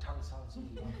 oh my tongue sounds so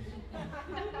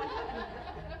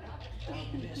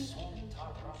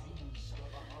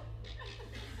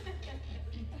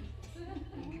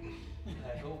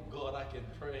like, oh God, I can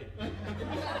pray.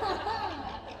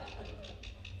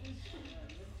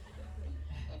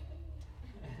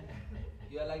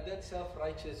 You are like that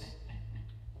self-righteous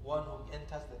one who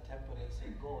enters the temple and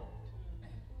says, God,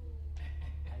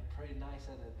 I pray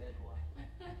nicer than that one.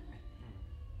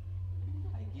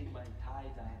 I give my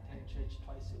tithes, I attend church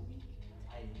twice a week.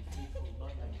 I am faithful,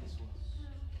 not like this one.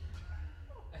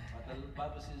 But the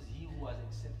Bible says he who has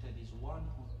accepted is one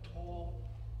who tore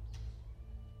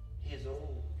his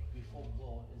own before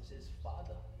God and says,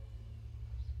 Father,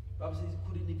 the Bible says he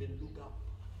couldn't even look up.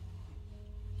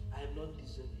 I am not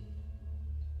deserving.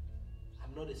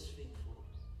 I'm not as faithful.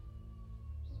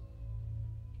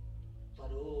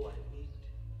 But oh, I need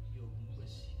your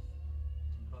mercy.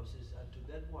 The Bible says, and to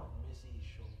that one, mercy is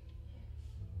shown.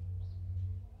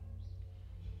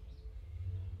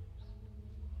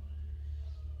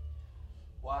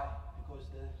 Why? Because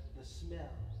the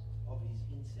smell of his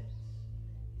incense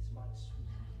is much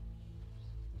sweeter.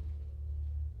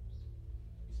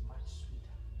 It's much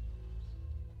sweeter.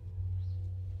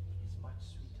 It's much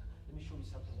sweeter. Let me show you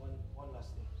something. One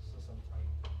last thing. So some time.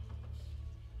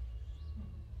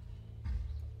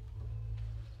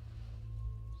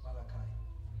 Malachi.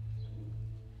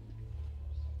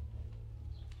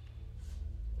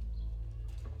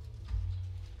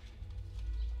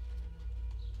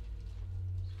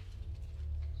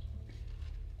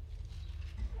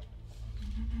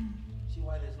 See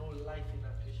why there's no life in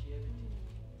Christianity.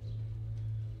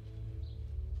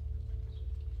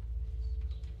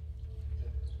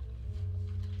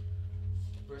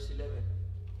 Verse 11.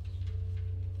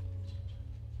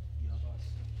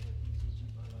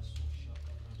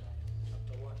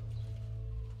 Chapter 1.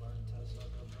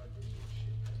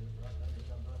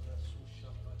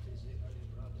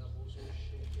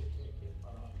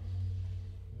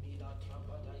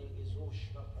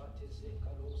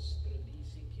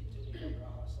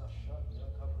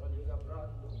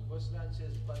 Verse 9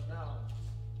 says, but now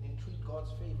entreat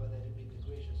God's favor that he may be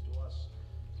gracious to us.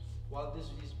 While this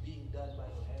is being done by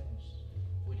your hands,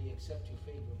 will he accept you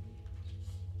favorably?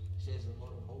 Says the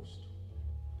Lord of hosts.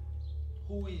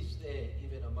 Who is there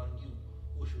even among you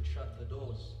who should shut the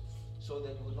doors so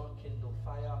that you will not kindle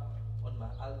fire on my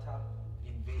altar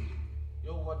in vain?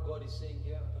 You know what God is saying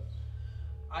here?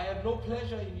 I have no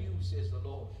pleasure in you, says the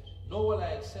Lord, nor will I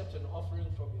accept an offering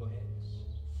from your hands.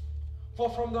 For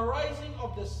from the rising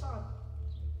of the sun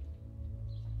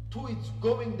to its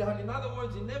going down, in other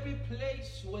words, in every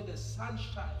place where the sun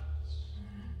shines,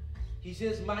 he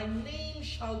says, my name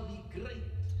shall be great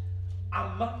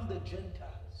among the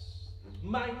Gentiles.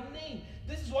 My name.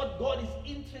 This is what God is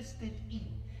interested in.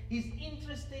 He's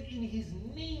interested in his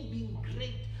name being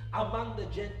great among the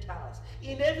Gentiles.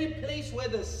 In every place where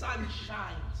the sun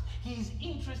shines, he's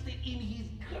interested in his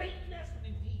greatness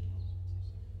revealed.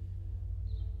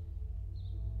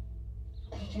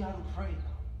 Teach you how to pray now.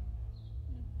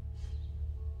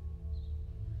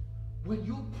 When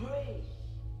you pray,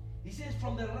 he says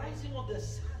from the rising of the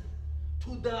sun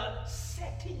to the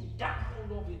setting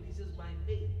down of it, he says, my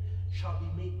name shall be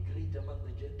made great among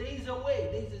the Gentiles. There is a way,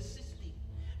 there is a system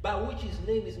by which his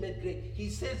name is made great. He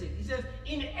says it. He says,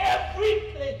 in every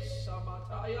place, oh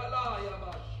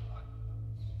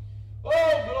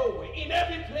glory, in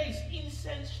every place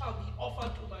incense shall be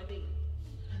offered to my name.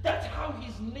 That's how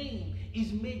his name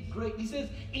is made great. He says,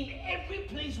 in every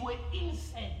place where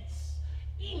incense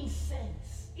is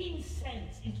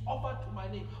offered to my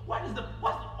name. Why does the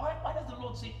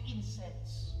Lord say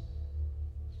incense?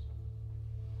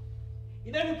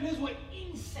 In every place where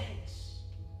incense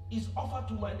is offered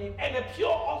to my name, and a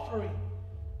pure offering,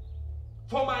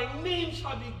 for my name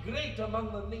shall be great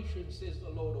among the nations, says the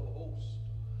Lord of hosts.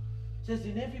 It says,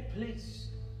 in every place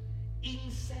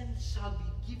incense shall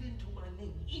be given to my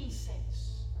name.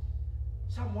 Incense.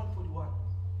 Psalm 141.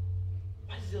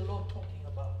 What is the Lord talking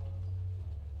about?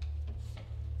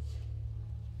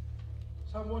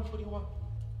 Psalm 141.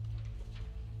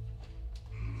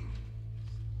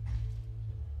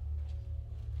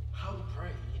 How to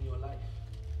pray in your life.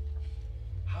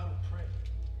 How to pray.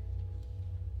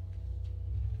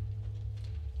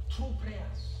 True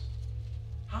prayers.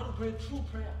 How to pray true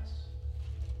prayers.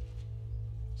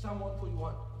 Psalm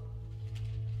 141.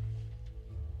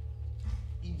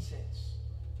 Incense.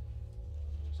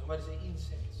 Somebody say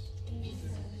incense.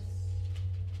 Incense.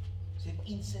 Say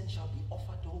incense shall be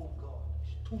offered, oh God,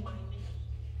 to my name.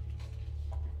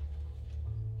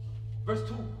 Verse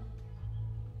 2.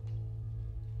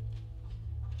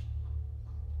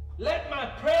 Let my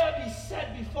prayer be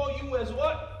set before you as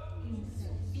what?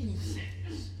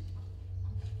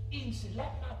 incense.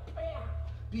 Let my prayer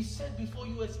be set before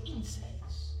you as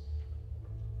incense.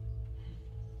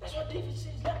 That's what David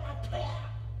says. Let my prayer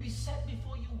be set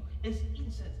before you as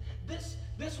incense. This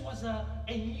was a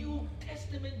New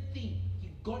Testament thing. He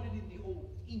got it in the Old.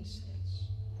 Incense.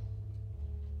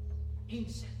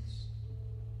 Incense.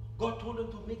 God told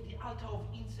him to make the altar of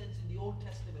incense in the Old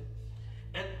Testament.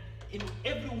 And in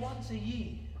every once a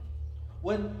year,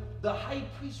 when the high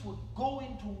priest would go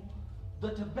into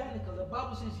the tabernacle, the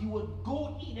Bible says he would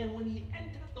go in, and when he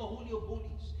entered the Holy of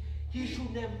Holies, he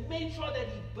should have made sure that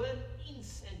he burned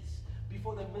incense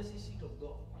before the mercy seat of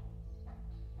God.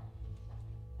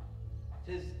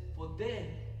 It says, for then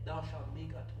thou shalt make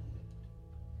atonement.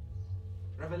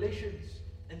 Revelations.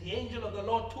 And the angel of the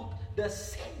Lord took the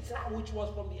censer which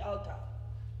was from the altar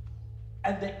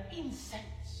and the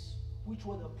incense which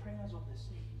were the prayers of the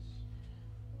saints.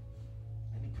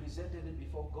 And he presented it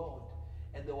before God,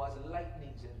 and there was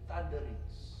lightnings and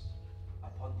thunderings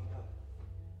upon the earth.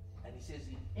 And he says,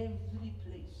 in every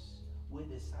place where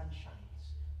the sun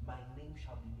shines, my name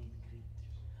shall be made great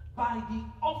by the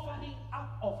offering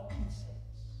up of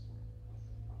incense.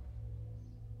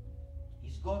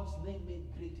 Is God's name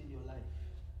made great in your life?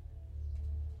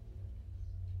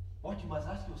 What you must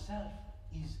ask yourself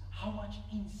is, how much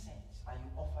incense are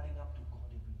you offering up to God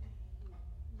every day?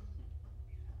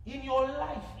 In your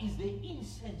life, is the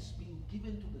incense being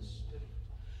given to the Spirit?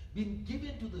 Being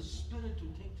given to the Spirit to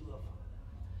take to the Father?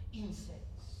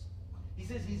 Incense. He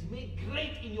says he's made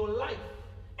great in your life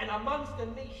and amongst the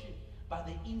nation by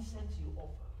the incense you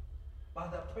offer, by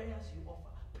the prayers you offer.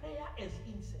 Prayer as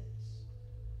incense.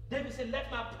 David said,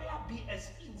 let my prayer be as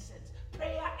incense.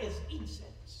 Prayer as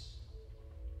incense.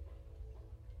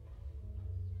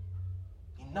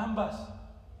 In Numbers,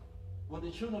 when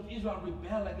the children of Israel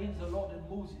rebelled against the Lord and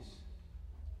Moses,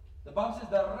 the Bible says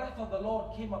the wrath of the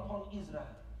Lord came upon Israel,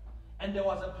 and there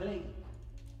was a plague.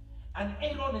 And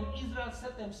Aaron and Israel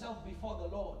set themselves before the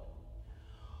Lord.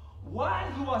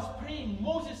 While he was praying,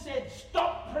 Moses said,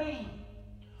 stop praying.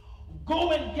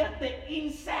 Go and get the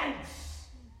incense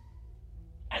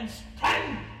and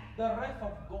stand the wrath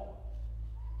of God.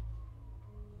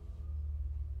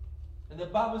 And the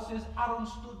Bible says Aaron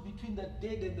stood between the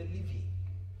dead and the living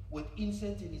with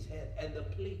incense in his hand, and the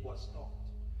plague was stopped.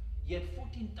 Yet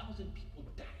 14,000 people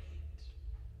died.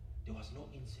 There was no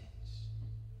incense.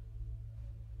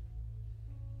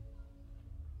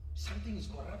 Something is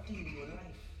corrupting in your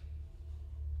life.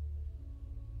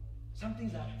 Some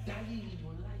things are dying in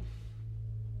your life.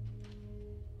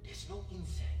 There's no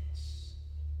incense.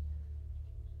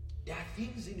 There are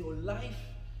things in your life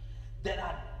that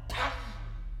are dying.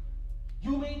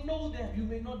 You may know them, you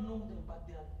may not know them, but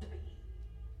they are dying.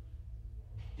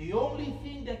 The only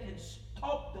thing that can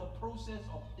stop the process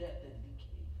of death and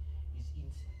decay is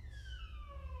incense.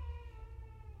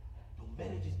 Your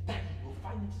marriage is dying, your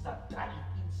finances are dying.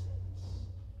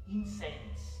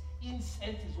 Incense.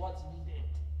 Incense is what's needed.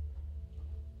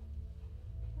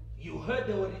 You heard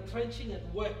they were retrenching at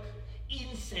work.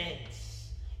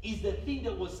 Incense is the thing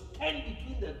that will stand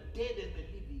between the dead and the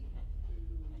living.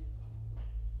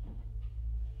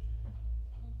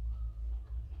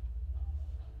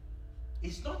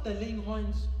 It's not the laying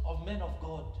hands of men of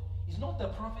God. It's not the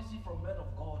prophecy from men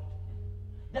of God.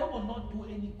 That will not do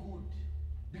any good,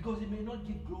 because it may not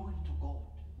give glory to God.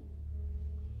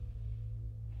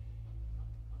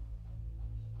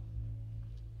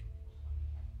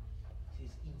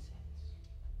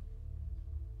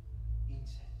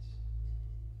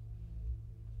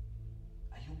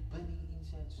 Burning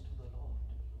incense to the Lord.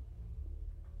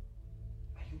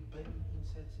 Are you burning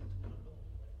incense into the Lord?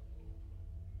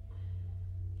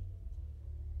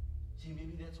 See,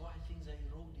 maybe that's why things are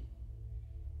eroding.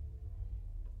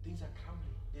 Things are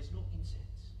crumbling. There's no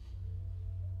incense.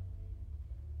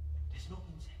 There's no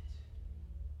incense.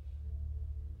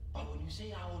 But when you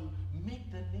say, I will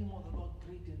make the name of the Lord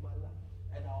great in my life,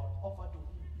 and I will offer to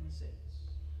him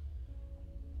incense.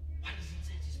 What is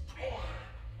incense? It's prayer.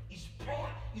 Is prayer.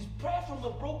 Is prayer from a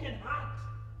broken heart.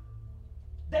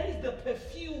 That is the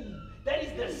perfume. That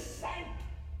is the scent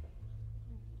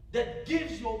that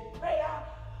gives your prayer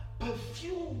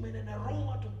perfume and an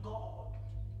aroma to God.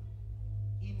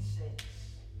 Incense.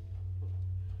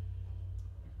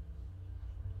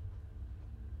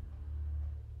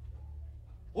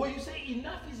 Or you say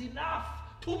enough is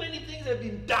enough. Too many things have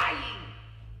been dying.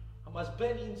 I must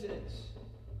burn incense.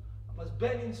 I must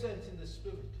burn incense in the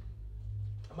spirit.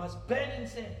 I must burn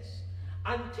incense.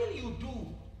 Until you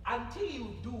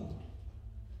do,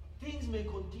 things may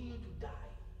continue to die.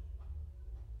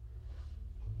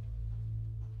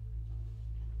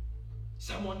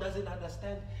 Someone doesn't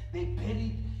understand. They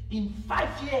buried in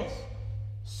 5 years.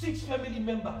 6 family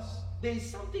members. There is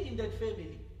something in that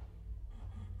family.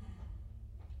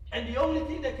 And the only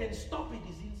thing that can stop it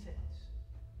is incense.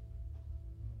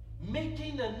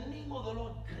 Making the name of the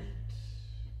Lord great.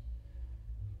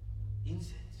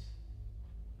 Incense.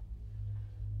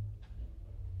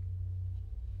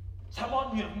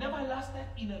 Someone, you have never lasted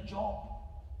in a job.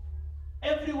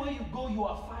 Everywhere you go, you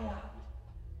are fired.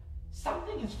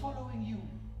 Something is following you.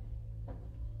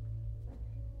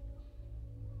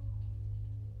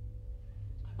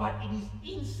 But it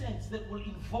is incense that will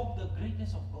invoke the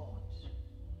greatness of God.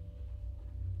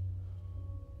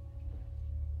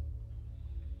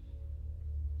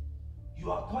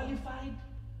 You are qualified,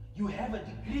 you have a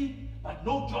degree, but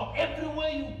no job. Everywhere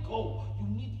you go, you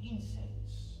need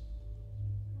incense.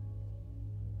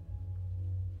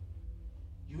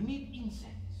 You need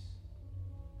incense.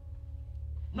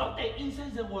 Not the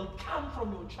incense that will come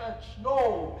from your church.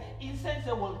 No. Incense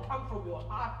that will come from your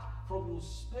heart, from your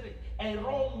spirit.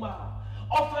 Aroma.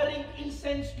 Offering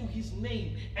incense to his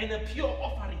name and a pure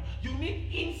offering. You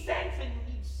need incense and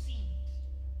you need seed.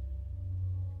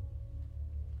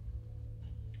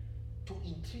 To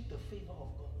entreat the favor of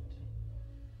God.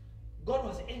 God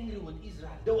was angry with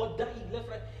Israel. They were dying left,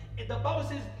 right. And the Bible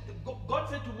says, God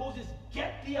said to Moses,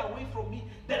 get thee away from me,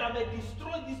 that I may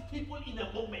destroy these people in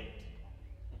a moment.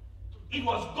 It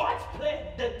was God's plan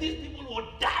that these people would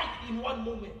die in one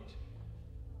moment.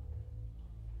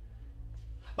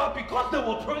 But because they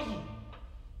were praying,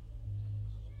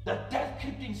 the death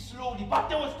crept in slowly, but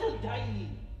they were still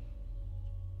dying.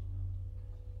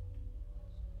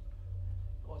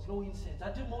 There was no incense.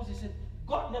 Until Moses said,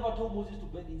 God never told Moses to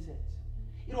burn incense.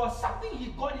 It was something he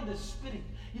got in the spirit.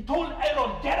 He told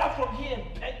Aaron, get up from here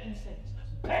and burn incense.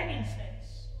 Burn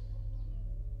incense.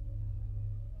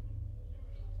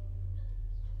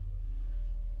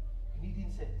 You need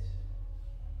incense.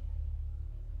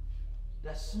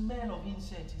 The smell of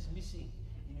incense is missing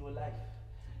in your life.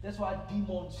 That's why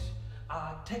demons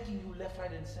are taking you left,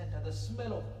 right, and center. The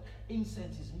smell of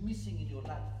incense is missing in your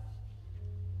life.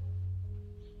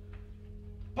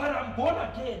 But I'm born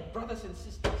again, brothers and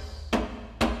sisters.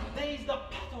 There is the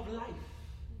path of life.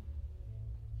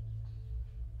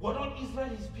 Were not Israel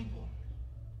his people?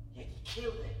 Yet he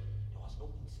killed them. There was no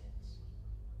incense.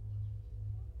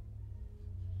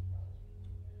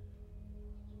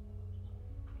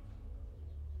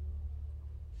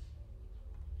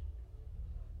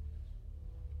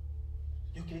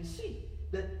 You can see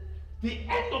that the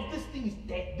end of this thing is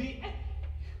dead. The end.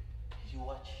 You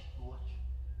watch.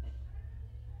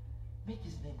 Make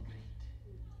his name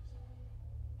great.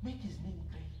 Make his name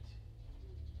great.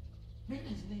 Make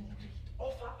his name great.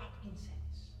 Offer up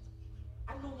incense.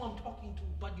 I know who I'm talking to,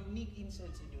 but you need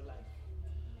incense in your life.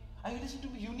 Are you listening to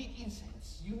me? You need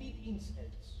incense. You need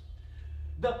incense.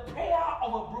 The prayer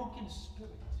of a broken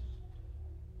spirit.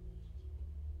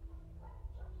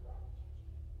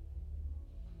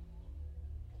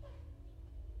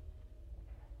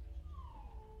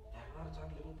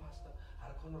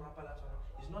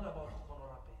 It's not about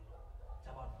honorape. It's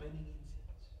about burning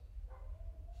incense.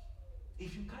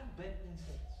 If you can't burn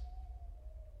incense,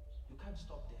 you can't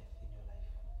stop death in your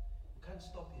life. You can't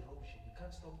stop erosion. You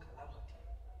can't stop calamity.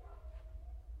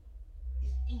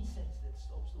 It's incense that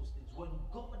stops those things. When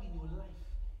God in your life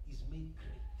is made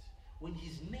great, when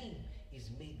his name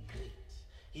is made great,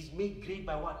 he's made great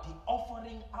by what? The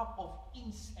offering up of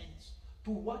incense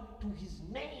to what? To his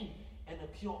name and a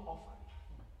pure offering.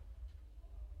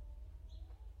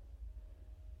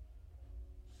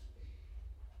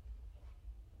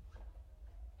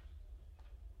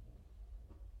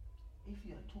 If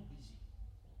you are too busy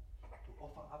to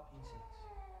offer up incense,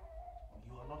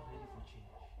 you are not ready for change.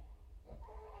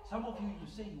 Some of you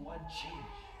say you want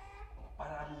change,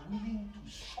 but I'm willing to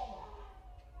show.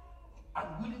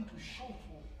 I'm willing to show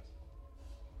for it.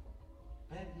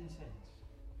 Burn incense.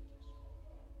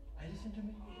 Are you listening to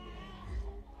me?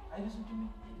 Are you listening to me?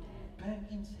 Burn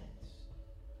incense.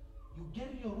 You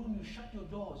get in your room, you shut your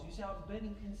doors, you say, I'm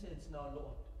burning incense now,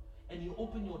 Lord. And you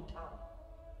open your tongue.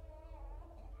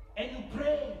 And you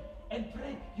pray and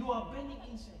pray. You are burning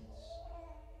incense.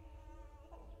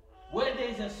 Where there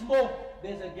is a smoke,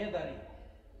 there's a gathering.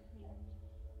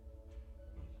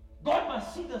 God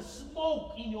must see the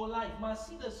smoke in your life, must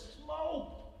see the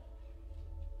smoke.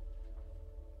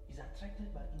 He's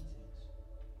attracted by incense.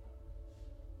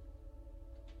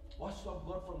 What stopped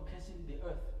God from cursing the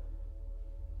earth?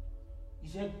 He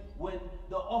said, when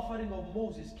the offering of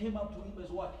Moses came up to him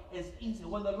as what? As incense.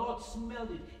 When the Lord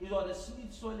smelled it, it was a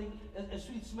sweet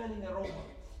smelling aroma.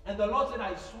 And the Lord said,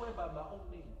 I swear by my own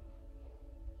name.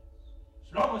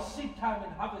 As long as seed time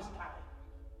and harvest time,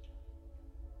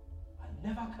 I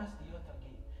never curse the earth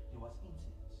again. was incense.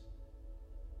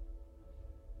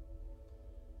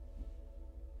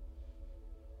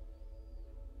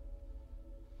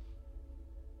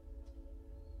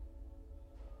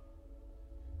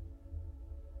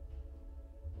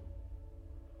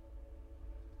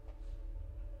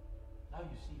 Now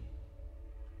you see,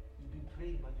 you've been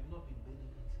praying, but you've not been burning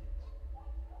incense.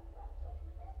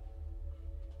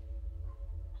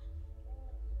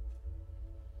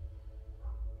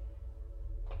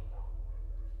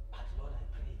 But Lord, I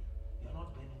pray, you're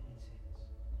not burning incense.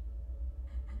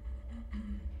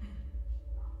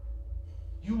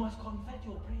 You must convert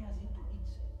your prayers into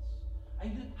incense.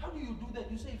 How do you do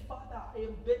that? You say, Father, I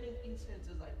am burning incense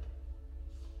as I pray.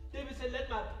 David said, let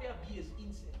my prayer be as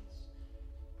incense.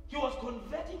 He was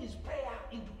converting his prayer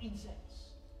into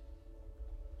incense.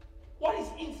 What is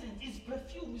incense? It's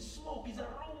perfume, it's smoke, it's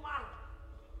aroma.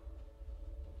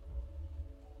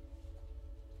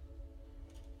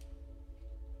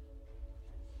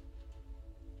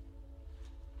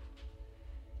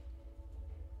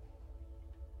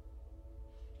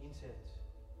 Incense.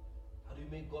 How do you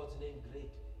make God's name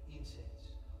great?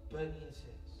 Incense. Burn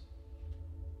incense.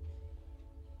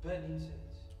 Burn incense.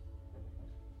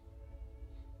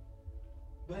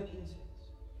 Burn incense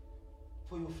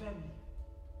for your family,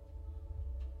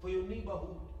 for your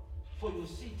neighborhood, for your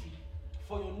city,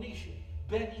 for your nation.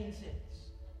 Burn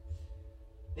incense.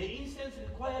 The incense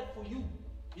required for you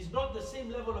is not the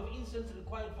same level of incense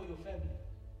required for your family.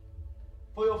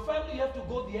 For your family, you have to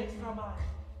go the extra mile.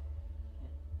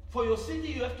 For your city,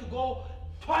 you have to go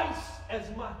twice as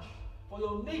much. For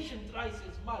your nation, thrice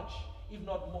as much, if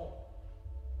not more.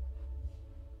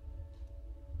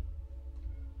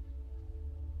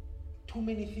 Too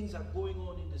many things are going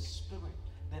on in the spirit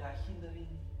that are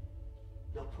hindering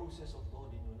the process of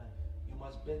God in your life. You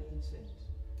must burn incense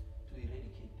to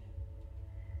eradicate them.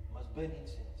 You must burn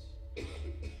incense.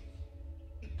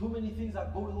 Too many things are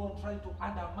going on trying to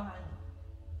undermine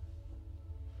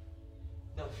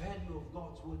the value of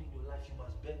God's word in your life. You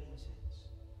must burn incense.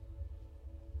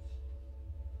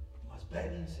 You must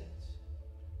burn incense.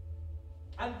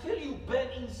 Until you burn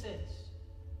incense,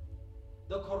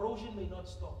 the corrosion may not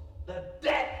stop. The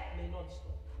death may not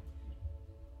stop.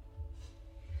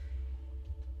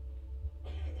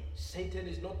 Satan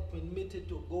is not permitted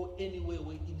to go anywhere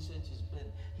where incense is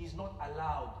burned. He's not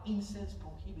allowed. Incense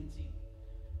prohibits him.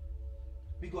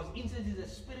 Because incense is a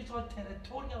spiritual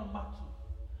territorial marking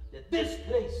that this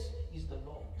place is the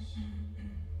Lord's.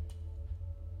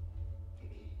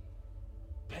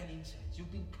 Burn incense.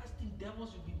 You've been casting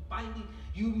devils, you've been binding.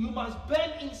 You must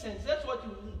burn incense. That's what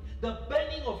you need. The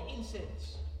burning of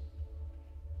incense.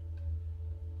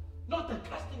 Not the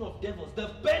casting of devils,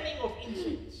 the burning of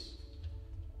incense.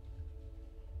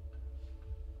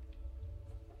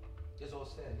 Let's all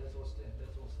stand, let's all stand,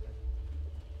 let's all stand.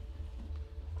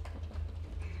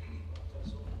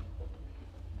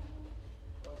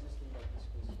 Why is this thing like this,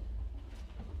 Chris?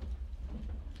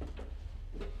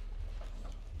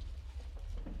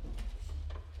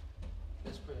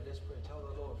 Let's pray, let's pray. Tell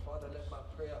the Lord, Father, let my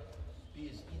prayer be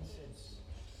as incense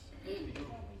to you.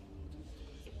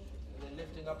 The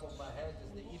lifting up of my hands is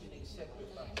the evening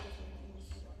sacrifice.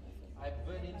 I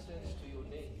burn incense to your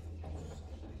name.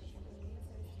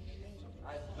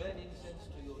 I burn incense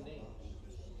to your name.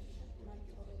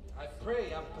 I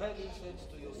pray, I burn incense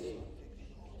to your name.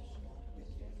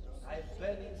 I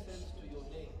burn incense to your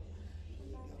name.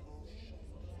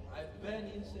 I burn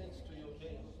incense to your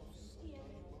name.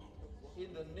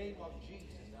 In the name of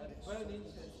Jesus, I burn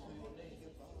incense to your name.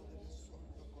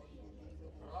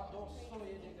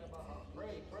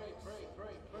 Pray, pray, pray, pray.